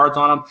 250 yards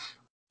on him,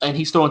 and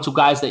he's throwing to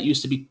guys that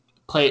used to be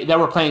that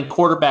were playing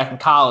quarterback in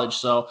college.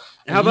 So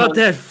how about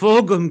that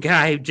Fulgham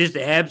guy just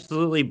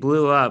absolutely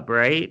blew up,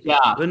 right? Yeah.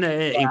 Wasn't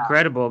an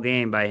incredible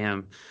game by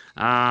him.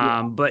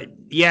 But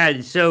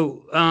yeah,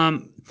 so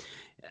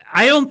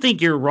I don't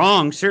think you're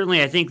wrong.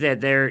 Certainly I think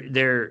that their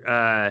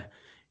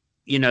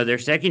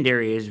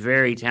secondary is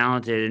very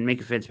talented, and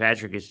Minkah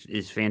Fitzpatrick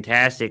is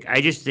fantastic. I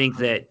just think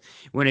that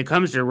when it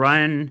comes to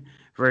run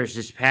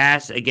versus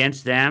pass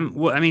against them,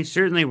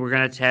 certainly we're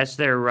going to test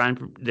their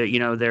run,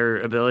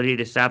 their ability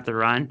to stop the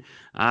run.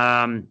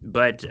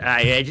 But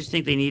I just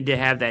think they need to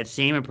have that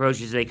same approach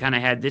as they kind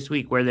of had this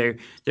week, where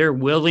they're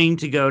willing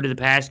to go to the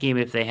pass game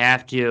if they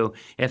have to,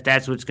 if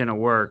that's what's going to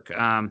work.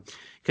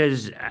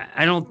 Because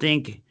I don't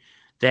think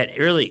that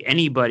really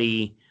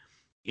anybody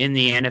in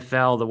the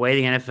NFL, the way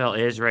the NFL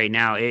is right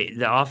now,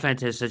 the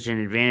offense has such an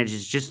advantage.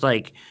 It's just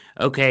like,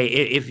 okay,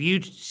 if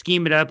you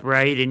scheme it up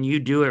right and you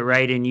do it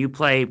right and you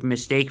play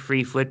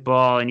mistake-free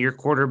football and your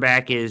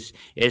quarterback is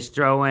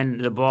throwing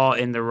the ball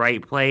in the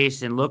right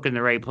place and looking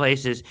the right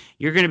places,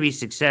 you're going to be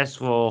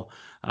successful,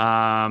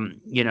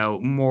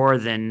 more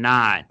than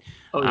not.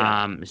 Oh,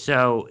 yeah.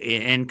 So,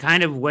 and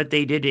kind of what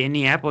they did to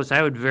Indianapolis,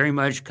 I would very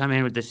much come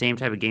in with the same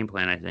type of game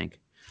plan, I think.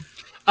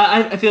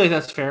 I feel like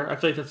that's fair. I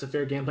feel like that's a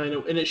fair game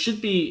plan. And it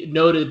should be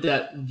noted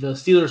that the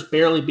Steelers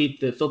barely beat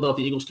the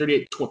Philadelphia Eagles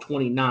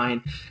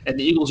 38-29, and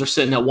the Eagles are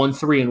sitting at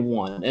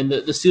 1-3-1. And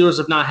the Steelers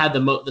have not had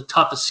the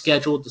toughest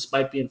schedule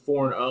despite being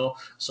 4-0.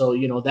 So,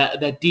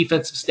 that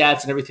defensive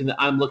stats and everything that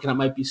I'm looking at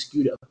might be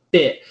skewed a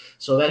bit.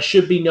 So that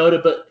should be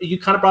noted. But you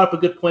kind of brought up a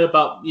good point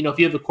about, if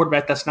you have a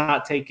quarterback that's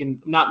not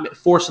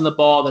forcing the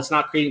ball, that's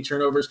not creating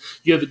turnovers,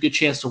 you have a good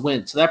chance to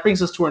win. So that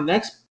brings us to our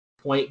next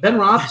point. Ben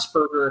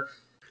Roethlisberger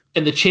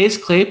and the Chase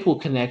Claypool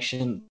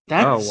connection,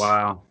 that is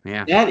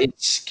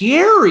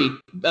scary.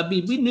 I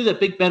mean, we knew that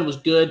Big Ben was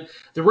good.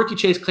 The rookie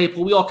Chase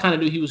Claypool, we all kind of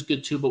knew he was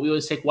good too, but we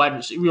always take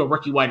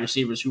rookie wide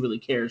receivers. Who really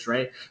cares,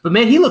 right? But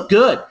man, he looked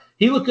good.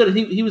 He looked good.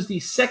 He was the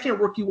second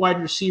rookie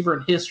wide receiver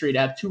in history to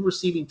have 2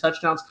 receiving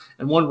touchdowns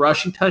and 1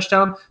 rushing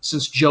touchdown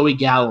since Joey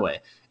Galloway.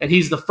 And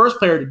he's the first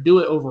player to do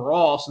it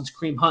overall since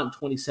Kareem Hunt in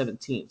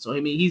 2017. So,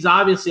 he's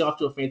obviously off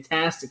to a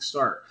fantastic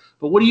start.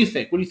 But what do you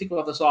think? What do you think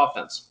about this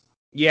offense?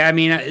 Yeah,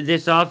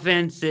 this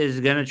offense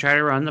is going to try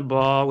to run the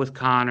ball with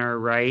Connor,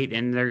 right?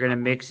 And they're going to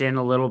mix in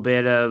a little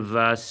bit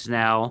of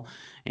Snell.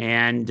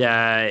 And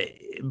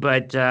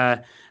but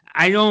I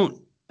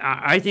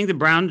think the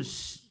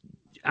Browns,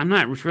 I'm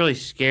not really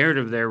scared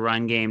of their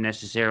run game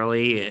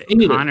necessarily.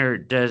 Connor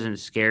doesn't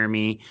scare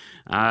me.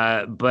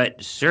 But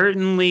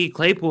certainly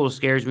Claypool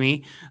scares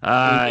me.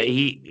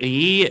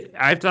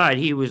 I thought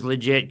he was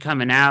legit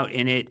coming out,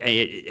 and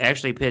it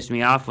actually pissed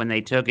me off when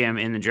they took him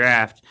in the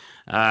draft.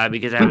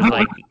 Because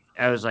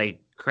I was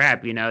like,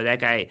 crap, that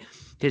guy,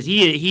 because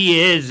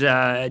he is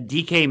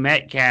DK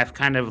Metcalf,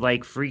 kind of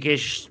like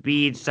freakish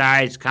speed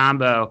size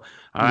combo.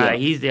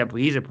 He's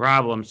a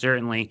problem,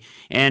 certainly,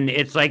 and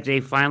it's like they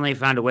finally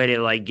found a way to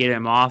like get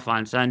him off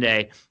on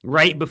Sunday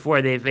right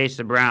before they face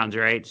the Browns,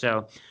 right?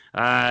 So,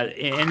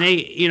 and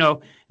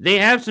they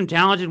have some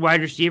talented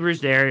wide receivers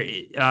there,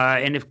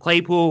 and if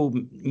Claypool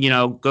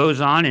goes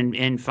on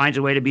and finds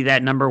a way to be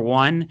that number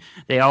one,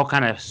 they all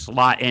kind of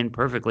slot in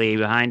perfectly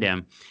behind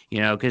him.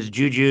 Because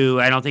Juju,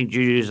 I don't think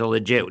Juju is a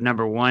legit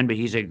number one, but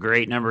he's a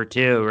great number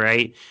two,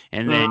 right?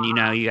 And then, you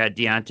got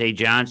Deontay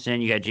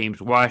Johnson, you got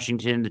James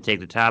Washington to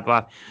take the top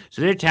off.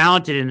 So they're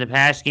talented in the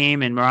pass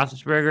game, and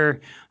Roethlisberger,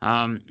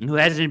 who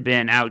hasn't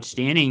been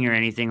outstanding or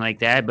anything like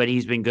that, but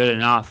he's been good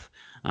enough.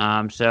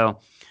 And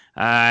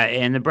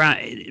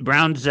the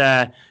Browns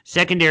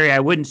secondary, I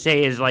wouldn't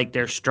say is like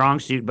their strong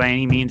suit by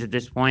any means at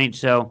this point.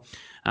 So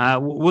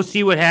we'll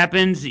see what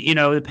happens.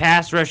 The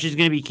pass rush is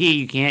going to be key.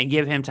 You can't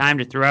give him time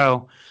to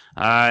throw.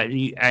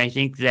 I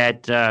think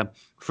that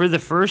for the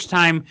first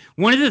time,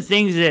 one of the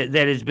things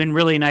that has been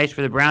really nice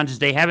for the Browns is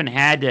they haven't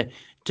had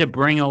to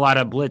bring a lot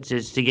of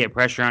blitzes to get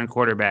pressure on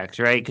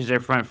quarterbacks, right? Because their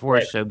front four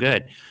is so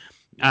good.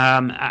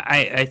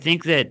 I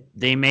think that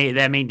that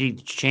may need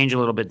to change a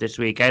little bit this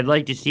week. I'd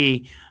like to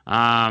see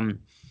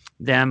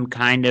them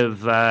kind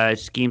of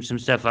scheme some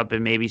stuff up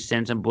and maybe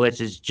send some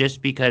blitzes,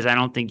 just because I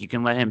don't think you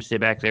can let him sit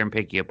back there and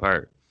pick you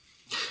apart.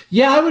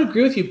 Yeah, I would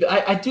agree with you.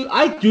 But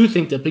I do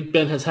think that Big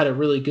Ben has had a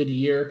really good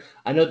year.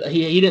 I know that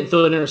he didn't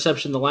throw an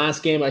interception the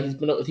last game.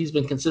 He's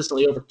been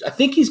consistently over. I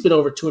think he's been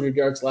over 200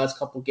 yards the last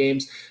couple of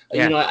games.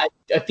 Yeah.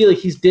 I feel like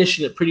he's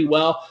dishing it pretty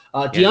well.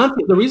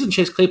 Deontay, the reason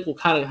Chase Claypool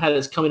kind of had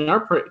his coming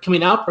out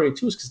party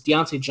too is because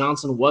Deontay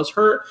Johnson was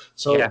hurt.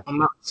 So I'm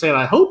not saying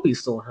I hope he's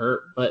still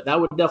hurt, but that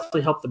would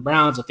definitely help the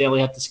Browns if they only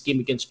have to scheme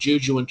against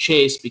Juju and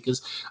Chase,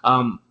 because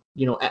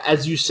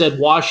as you said,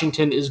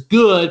 Washington is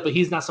good, but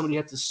he's not somebody you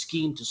have to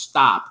scheme to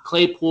stop.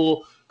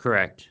 Claypool,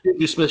 correct.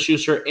 Juju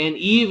Smith-Schuster, and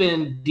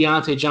even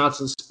Deontay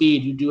Johnson's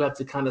speed, you do have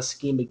to kind of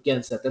scheme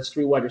against that. That's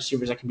three wide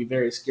receivers that can be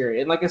very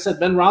scary. And like I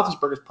said, Ben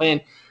Roethlisberger is playing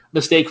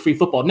mistake-free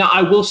football. Now,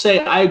 I will say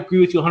I agree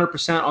with you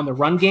 100% on the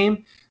run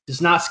game. Does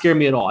not scare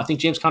me at all. I think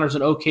James Conner's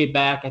an okay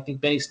back. I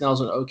think Benny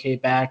Snell's an okay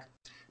back.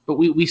 But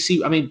we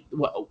see, I mean,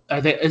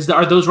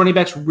 are those running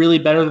backs really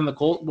better than the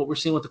Colts? What we're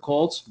seeing with the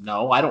Colts?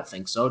 No, I don't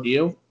think so. Do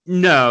you?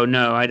 No,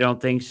 I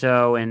don't think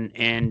so.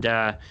 And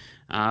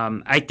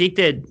I think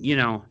that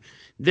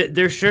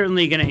they're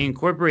certainly going to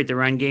incorporate the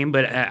run game,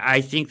 but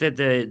I think that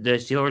the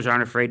Steelers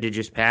aren't afraid to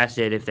just pass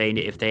it if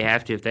they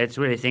have to. If that's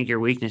where they think your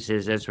weakness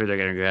is, that's where they're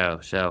going to go.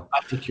 So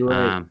I think you're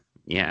right.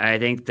 I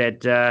think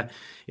that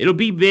it'll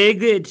be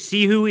big to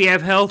see who we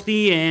have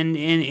healthy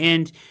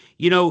and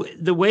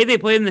the way they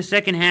played in the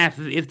second half.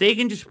 If they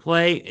can just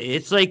play,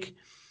 it's like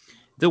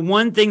the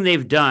one thing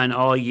they've done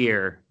all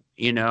year.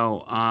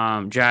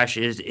 Josh,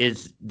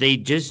 is they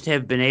just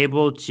have been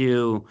able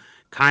to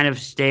kind of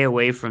stay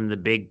away from the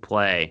big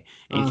play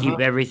and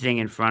keep everything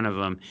in front of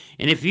them.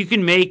 And if you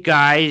can make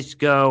guys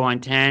go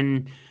on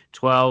 10,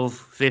 12,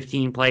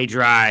 15 play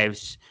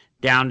drives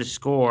down to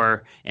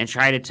score and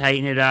try to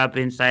tighten it up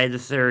inside the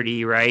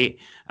 30, right?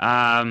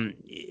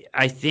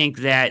 I think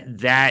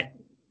that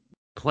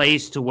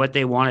plays to what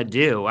they want to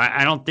do.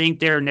 I don't think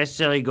they're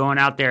necessarily going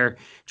out there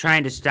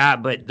trying to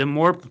stop, but the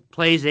more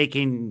plays they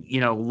can,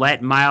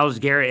 let Myles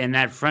Garrett and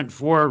that front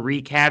four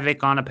wreak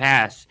havoc on a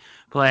pass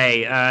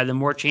play, the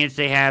more chance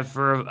they have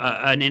for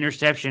an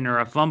interception or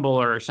a fumble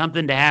or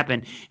something to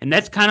happen. And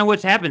that's kind of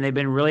what's happened. They've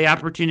been really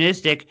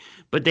opportunistic,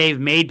 but they've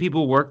made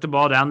people work the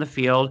ball down the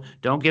field,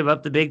 don't give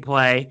up the big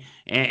play,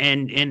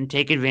 and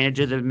take advantage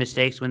of the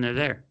mistakes when they're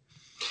there.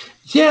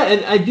 Yeah,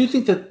 and I do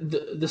think that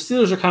the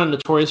Steelers are kind of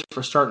notorious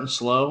for starting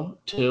slow,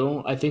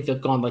 too. I think they've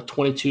gone like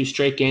 22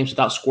 straight games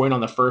without scoring on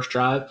the first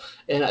drive.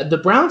 And the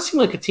Browns seem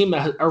like a team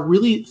that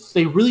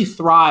they really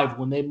thrive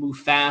when they move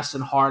fast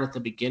and hard at the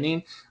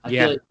beginning. I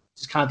feel like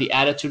it's kind of the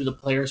attitude of the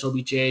players,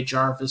 OBJ,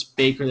 Jarvis,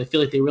 Baker. They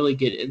feel like they really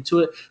get into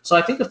it. So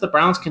I think if the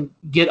Browns can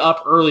get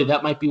up early,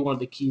 that might be one of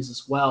the keys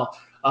as well.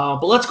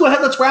 But let's go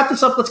ahead. Let's wrap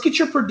this up. Let's get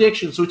your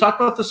predictions. So we talked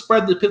about the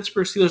spread. The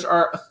Pittsburgh Steelers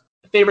are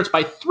favorites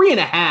by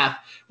 3.5,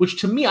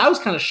 which to me, I was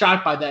kind of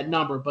shocked by that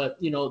number. But,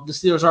 the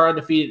Steelers are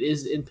undefeated,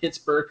 is in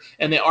Pittsburgh,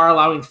 and they are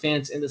allowing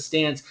fans in the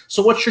stands.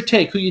 So what's your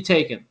take? Who you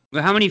taking?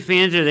 Well, how many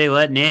fans are they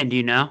letting in? Do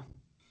you know?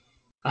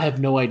 I have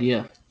no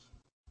idea.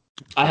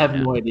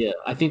 No idea.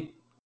 I think.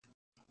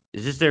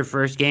 Is this their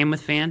first game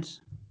with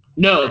fans?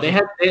 No,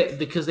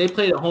 because they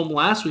played at home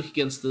last week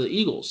against the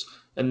Eagles,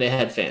 and they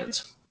had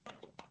fans.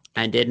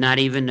 I did not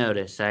even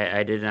notice.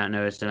 I did not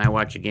notice, and I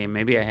watch a game.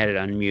 Maybe I had it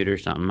on mute or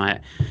something. I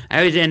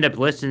always end up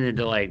listening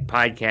to like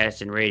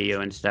podcasts and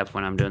radio and stuff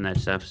when I'm doing that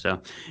stuff.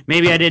 So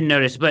maybe I didn't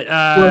notice. But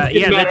that's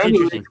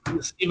interesting.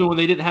 Even when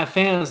they didn't have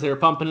fans, they were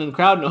pumping in the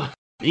crowd noise.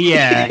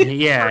 Yeah.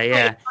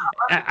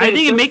 I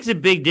think it makes a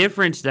big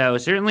difference, though.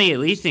 Certainly, at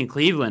least in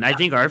Cleveland, I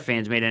think our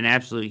fans made an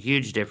absolute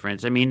huge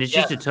difference. I mean, it's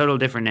just a total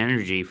different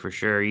energy for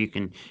sure. You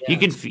can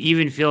even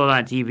feel it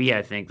on TV.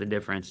 I think the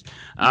difference.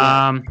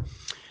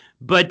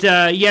 But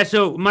yeah,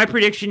 so my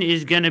prediction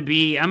is going to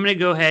be I'm going to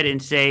go ahead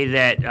and say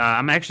that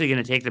I'm actually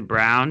going to take the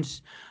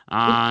Browns,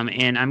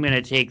 and I'm going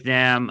to take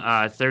them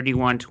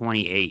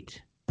 31-28.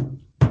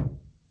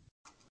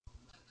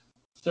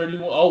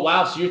 31. Oh,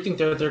 wow. So you think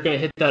they're going to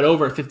hit that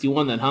over at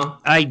 51 then, huh?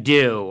 I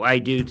do. I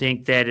do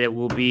think that it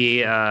will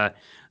be a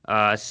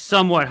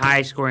somewhat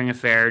high-scoring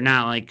affair,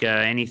 not like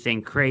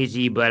anything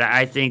crazy, but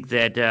I think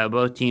that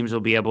both teams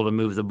will be able to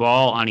move the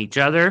ball on each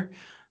other.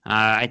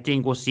 I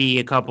think we'll see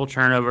a couple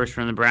turnovers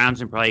from the Browns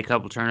and probably a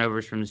couple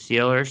turnovers from the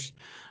Steelers.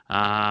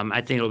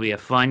 I think it'll be a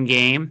fun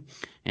game,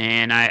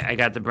 and I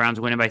got the Browns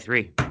winning by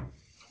 3.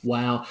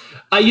 Wow.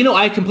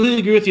 I completely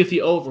agree with you with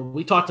the over.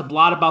 We talked a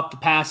lot about the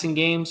passing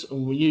games.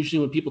 Usually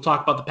when people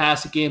talk about the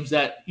passing games,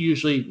 that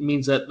usually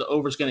means that the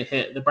over is going to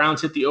hit. The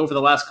Browns hit the over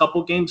the last couple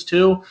of games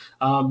too.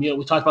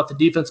 We talked about the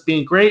defense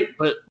being great,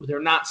 but they're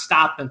not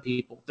stopping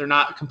people. They're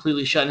not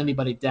completely shutting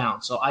anybody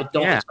down. So I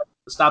don't expect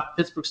them to stop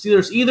the Pittsburgh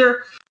Steelers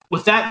either.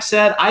 With that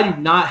said, I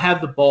do not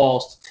have the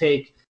balls to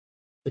take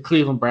the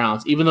Cleveland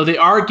Browns, even though they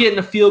are getting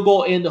a field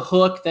goal in the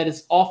hook. That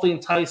is awfully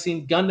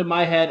enticing. Gun to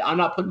my head, I'm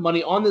not putting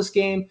money on this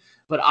game.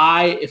 But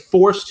if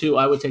forced to,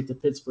 I would take the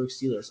Pittsburgh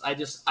Steelers.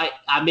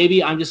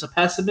 Maybe I'm just a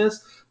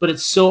pessimist, but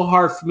it's so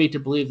hard for me to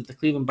believe that the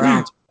Cleveland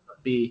Browns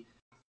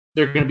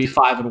they're going to be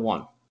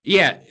 5-1.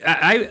 Yeah,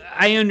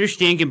 I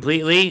understand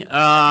completely.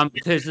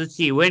 Because let's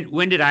see,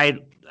 when did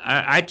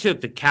I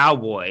took the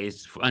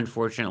Cowboys,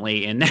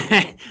 unfortunately, in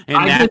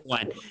that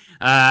one.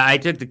 I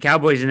took the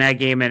Cowboys in that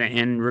game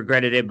and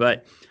regretted it,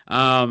 but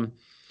I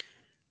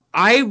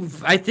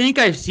think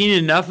I've seen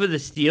enough of the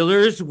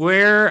Steelers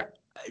where,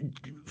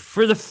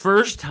 for the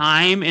first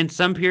time in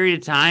some period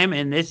of time,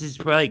 and this is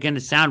probably going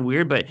to sound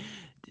weird, but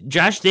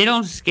Josh, they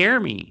don't scare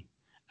me.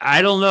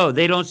 I don't know.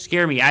 They don't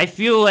scare me. I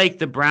feel like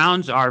the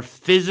Browns are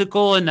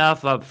physical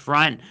enough up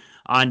front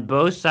on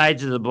both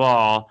sides of the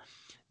ball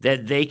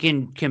that they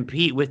can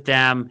compete with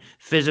them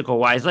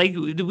physical-wise. Like,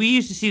 we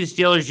used to see the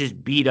Steelers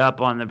just beat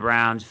up on the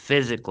Browns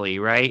physically,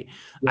 right?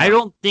 Yeah. I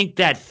don't think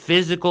that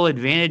physical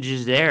advantage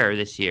is there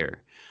this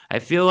year. I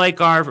feel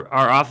like our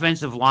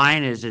offensive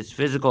line is as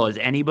physical as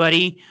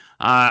anybody.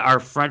 Our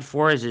front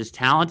four is as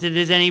talented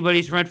as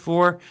anybody's front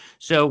four.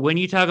 So when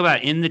you talk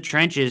about in the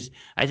trenches,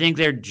 I think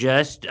they're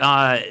just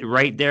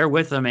right there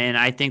with them, and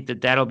I think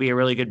that that'll be a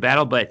really good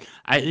battle. But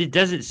it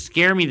doesn't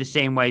scare me the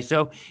same way.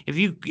 So if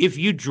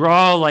you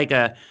draw like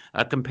a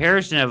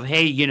comparison of,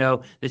 hey,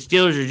 the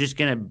Steelers are just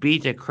going to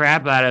beat the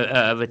crap out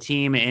of a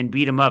team and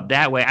beat them up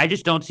that way, I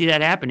just don't see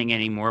that happening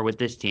anymore with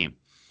this team.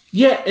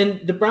 Yeah,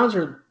 and the Browns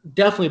are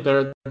definitely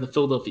better than the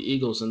Philadelphia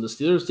Eagles, and the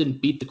Steelers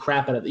didn't beat the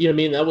crap out of it. You know what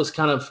I mean? That was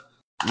kind of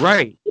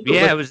right.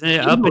 Yeah, it was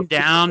up and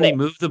down. They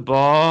moved the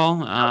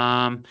ball.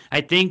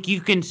 I think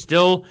you can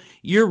still.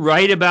 You're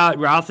right about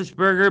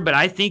Roethlisberger, but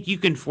I think you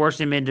can force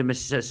him into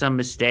some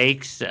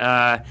mistakes.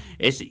 I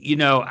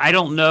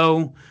don't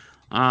know.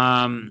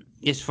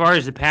 As far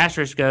as the pass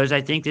rush goes,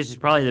 I think this is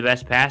probably the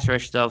best pass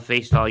rush they'll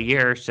faced all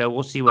year. So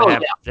we'll see what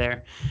happens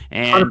there,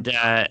 and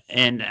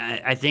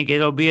I think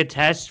it'll be a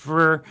test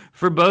for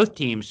both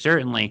teams,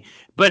 certainly.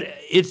 But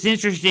it's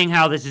interesting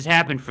how this has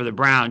happened for the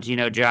Browns,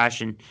 Josh,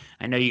 and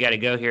I know you got to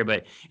go here,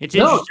 but it's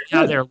interesting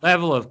how their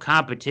level of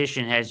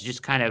competition has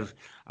just kind of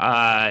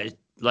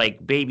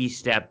like baby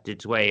stepped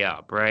its way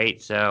up, right?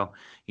 So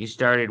you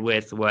started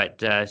with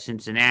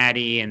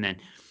Cincinnati, and then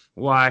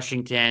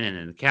Washington, and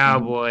then the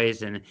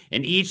Cowboys, and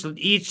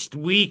each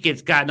week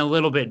it's gotten a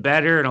little bit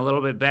better and a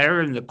little bit better,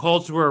 and the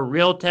Colts were a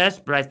real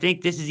test, but I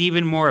think this is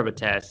even more of a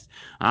test.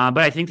 But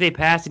I think they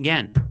pass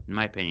again, in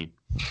my opinion.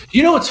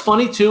 What's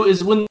funny too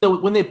is when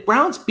the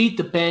Browns beat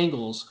the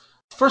Bengals.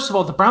 First of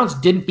all, the Browns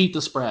didn't beat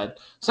the spread.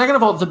 Second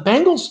of all, the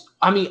Bengals.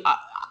 I mean,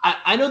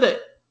 I know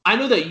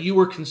that you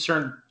were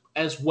concerned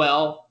as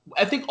well.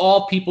 I think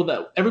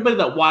everybody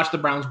that watched the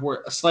Browns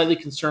were slightly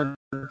concerned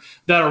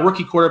that a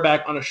rookie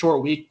quarterback on a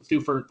short week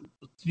threw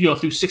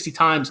 60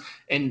 times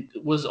and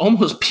was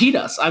almost beat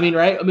us. I mean,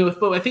 right? I mean,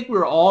 I think we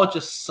were all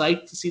just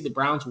psyched to see the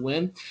Browns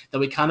win, that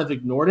we kind of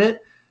ignored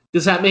it.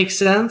 Does that make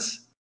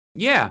sense?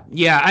 Yeah.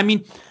 I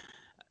mean,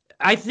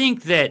 I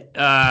think that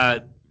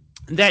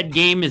that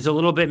game is a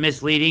little bit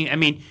misleading. I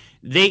mean,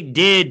 they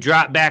did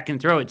drop back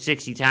and throw it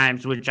 60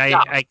 times, which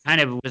I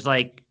kind of was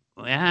like,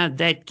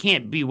 that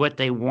can't be what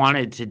they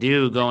wanted to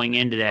do going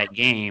into that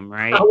game,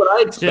 right? Not what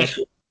I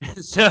expected.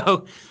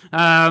 So,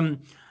 and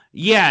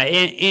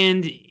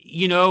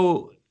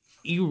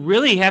you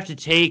really have to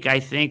take, I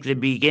think, the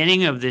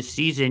beginning of the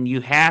season, you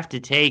have to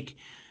take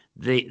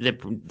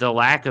the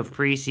lack of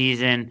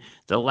preseason,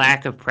 the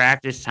lack of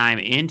practice time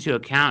into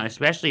account,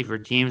 especially for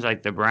teams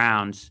like the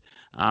Browns,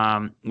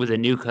 with a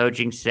new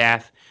coaching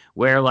staff,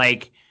 where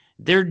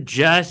they're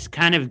just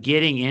kind of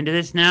getting into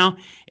this now.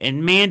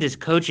 And man, does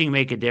coaching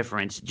make a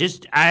difference.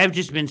 I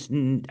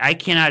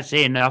cannot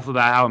say enough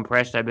about how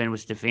impressed I've been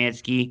with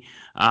Stefanski.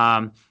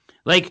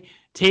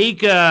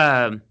 Take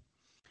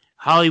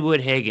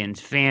Hollywood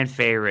Higgins, fan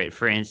favorite,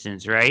 for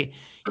instance, right?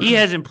 He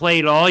hasn't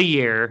played all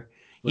year.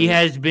 He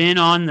has been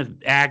on the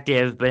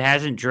active, but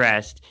hasn't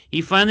dressed.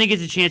 He finally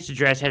gets a chance to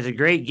dress, has a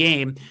great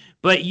game,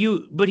 but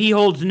he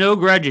holds no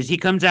grudges. He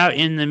comes out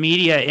in the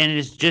media and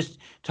is just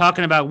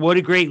talking about what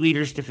a great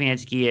leader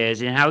Stefanski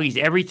is and how he's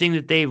everything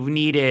that they've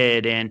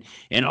needed and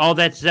all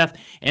that stuff.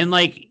 And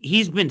like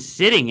he's been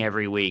sitting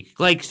every week.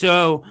 Like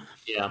so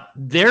yeah.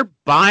 The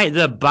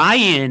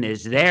buy-in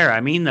is there. I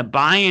mean, the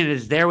buy-in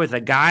is there with a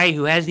guy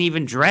who hasn't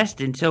even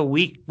dressed until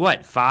week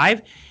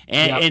 5,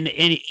 and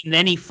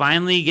then he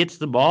finally gets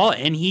the ball,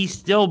 and he's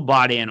still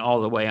bought in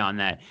all the way on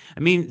that. I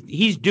mean,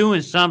 he's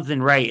doing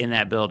something right in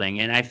that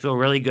building, and I feel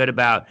really good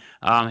about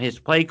his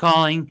play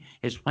calling.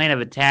 His plan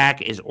of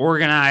attack is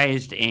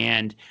organized,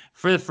 and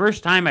for the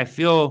first time, I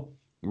feel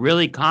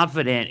really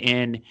confident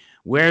in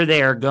where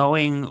they are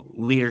going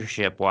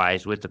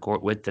leadership-wise with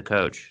the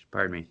coach.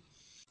 Pardon me.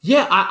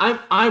 Yeah,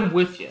 I'm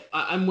with you.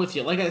 I'm with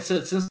you. Like I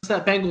said, since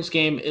that Bengals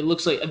game, it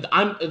looks like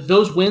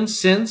those wins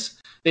since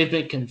they've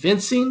been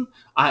convincing.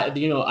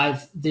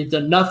 They've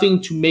done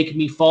nothing to make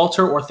me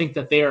falter or think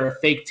that they are a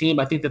fake team.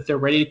 I think that they're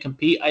ready to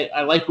compete.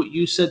 I like what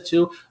you said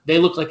too. They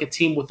look like a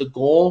team with a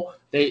goal.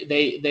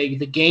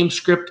 The game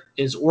script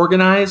is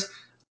organized.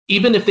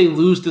 Even if they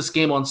lose this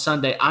game on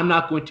Sunday, I'm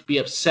not going to be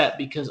upset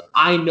because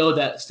I know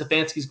that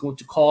Stefanski is going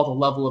to call the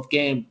level of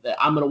game that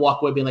I'm going to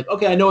walk away being like,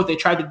 okay, I know what they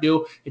tried to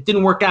do. It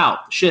didn't work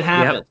out. Shit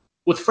happened. Yep.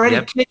 With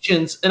Freddie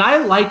Kitchens, and I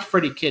liked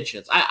Freddie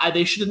Kitchens.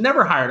 They should have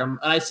never hired him,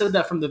 and I said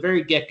that from the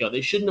very get-go. They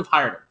shouldn't have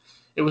hired him.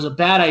 It was a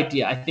bad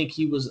idea. I think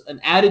he was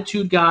an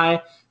attitude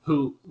guy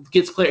who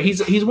gets player.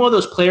 He's one of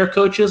those player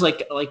coaches.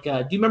 Like do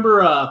you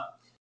remember?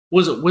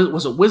 Was it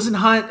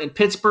Wisenhunt in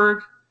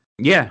Pittsburgh?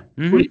 Yeah.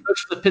 Mm-hmm. When he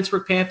coached for the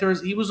Pittsburgh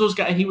Panthers, he was those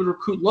guys. He would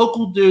recruit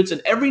local dudes,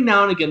 and every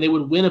now and again they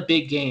would win a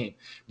big game.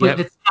 But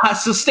it's not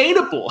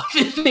sustainable.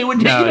 They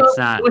would. No, it's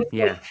not.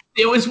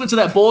 They always went to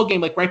that bowl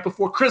game like right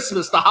before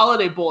Christmas, the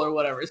Holiday Bowl or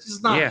whatever. It's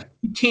just not. Yeah.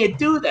 You can't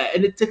do that,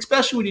 and it's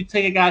especially when you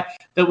take a guy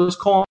that was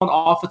calling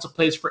offensive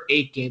plays for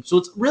 8 games. So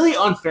it's really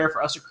unfair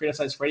for us to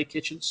criticize Freddie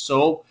Kitchens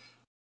so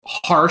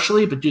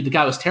harshly, but dude, the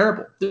guy was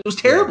terrible. It was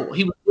terrible. Yeah.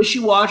 He was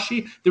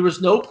wishy-washy. There was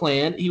no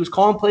plan. He was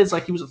calling plays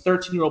like he was a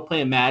 13-year-old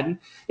playing Madden.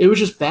 It was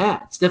just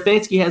bad.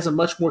 Stefanski has a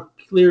much more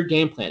clear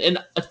game plan. And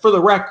for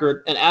the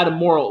record, and Adam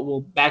Moore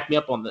will back me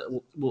up on that,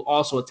 will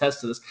also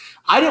attest to this,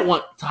 I didn't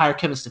want to hire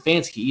Kevin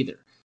Stefanski either.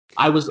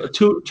 I was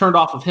turned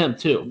off of him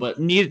too, but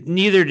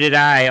neither did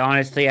I.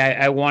 Honestly,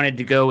 I wanted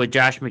to go with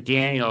Josh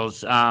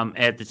McDaniels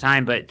at the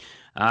time, but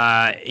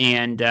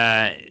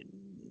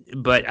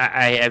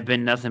I have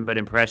been nothing but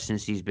impressed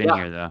since he's been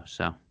here, though.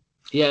 So,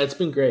 yeah, it's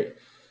been great.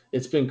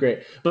 It's been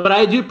great. But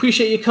I do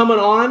appreciate you coming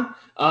on.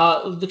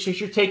 Looks like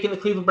you're taking the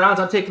Cleveland Browns.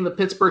 I'm taking the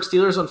Pittsburgh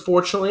Steelers,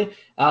 unfortunately.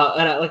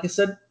 Like I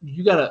said,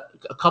 you got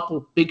a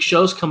couple big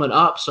shows coming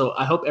up. So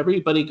I hope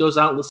everybody goes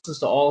out and listens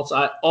to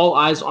All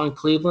Eyes on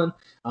Cleveland.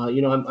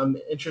 I'm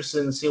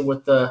interested in seeing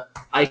what the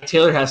Ike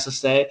Taylor has to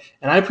say.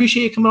 And I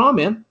appreciate you coming on,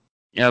 man.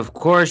 Of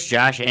course,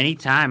 Josh.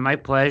 Anytime. My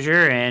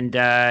pleasure. And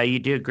you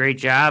do a great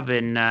job,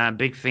 and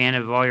big fan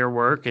of all your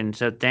work. And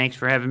so thanks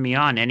for having me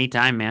on.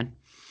 Anytime, man.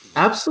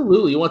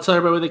 Absolutely. You want to tell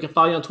everybody where they can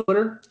follow you on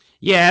Twitter?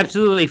 Yeah,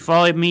 absolutely.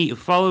 Follow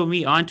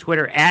me on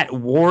Twitter at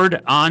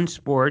Ward on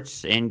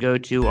Sports, and go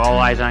to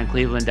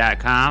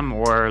alliesOnCleveland.com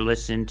or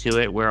listen to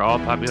it where all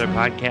popular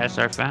podcasts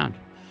are found.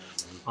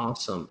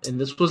 Awesome. And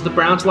this was the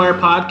Browns Wire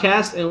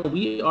podcast, and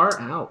we are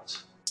out.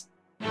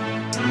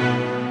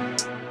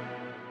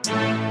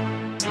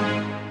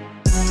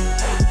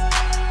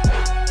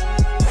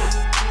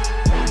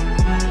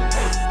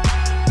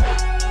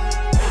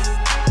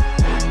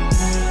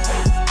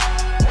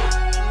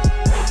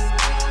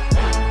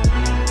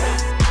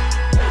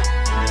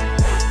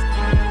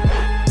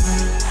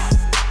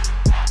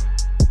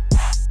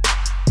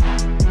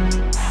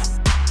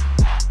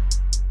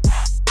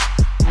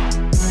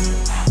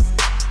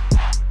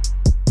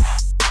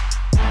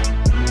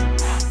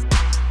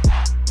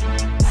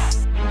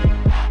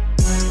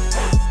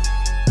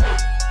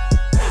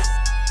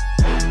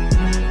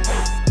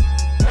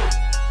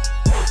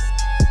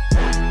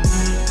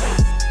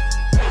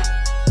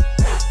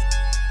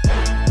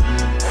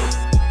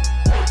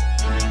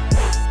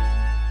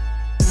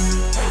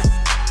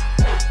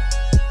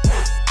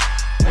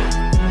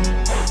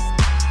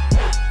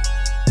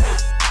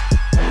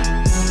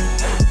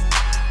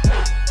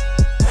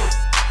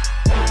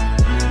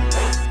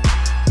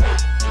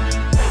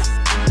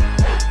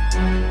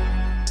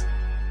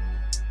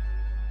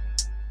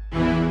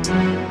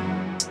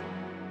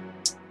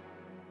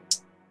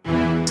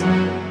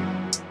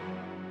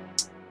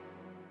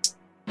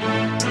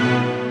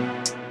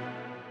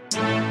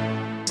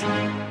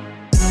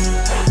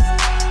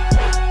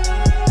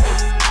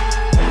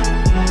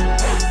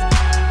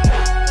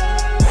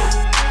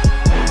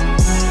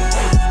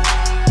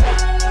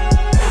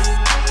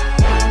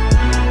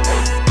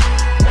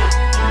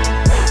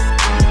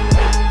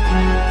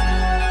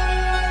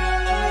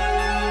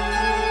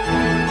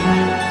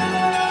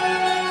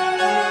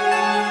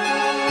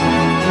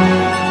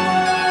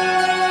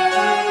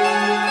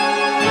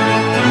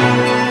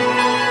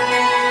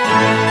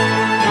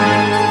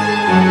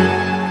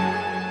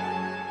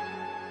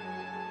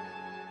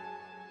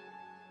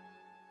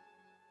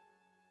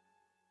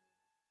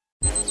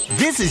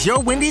 is your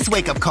Wendy's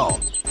wake-up call.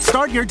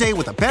 Start your day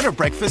with a better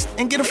breakfast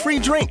and get a free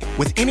drink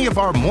with any of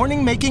our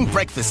morning-making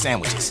breakfast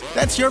sandwiches.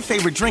 That's your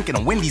favorite drink in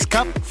a Wendy's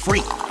cup,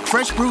 free.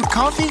 Fresh brewed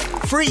coffee,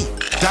 free.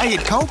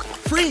 Diet Coke,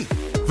 free.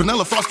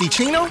 Vanilla Frosty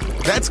Chino?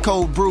 That's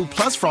cold brew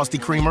plus Frosty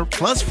Creamer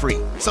plus free.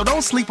 So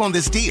don't sleep on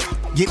this deal.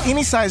 Get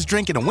any size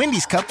drink in a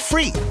Wendy's cup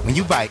free when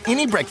you buy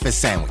any breakfast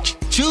sandwich.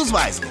 Choose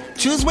wisely.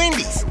 Choose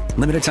Wendy's.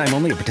 Limited time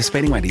only at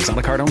participating Wendy's. A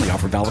la carte only.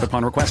 Offer valid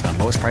upon request on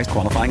lowest price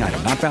qualifying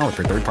item. Not valid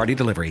for third-party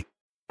delivery.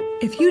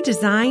 If you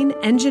design,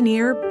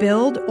 engineer,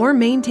 build, or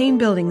maintain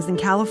buildings in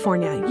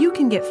California, you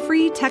can get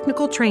free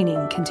technical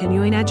training,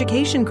 continuing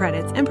education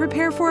credits, and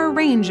prepare for a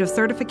range of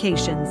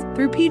certifications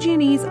through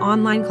PG&E's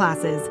online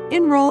classes.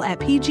 Enroll at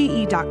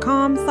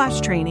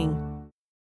pge.com/training.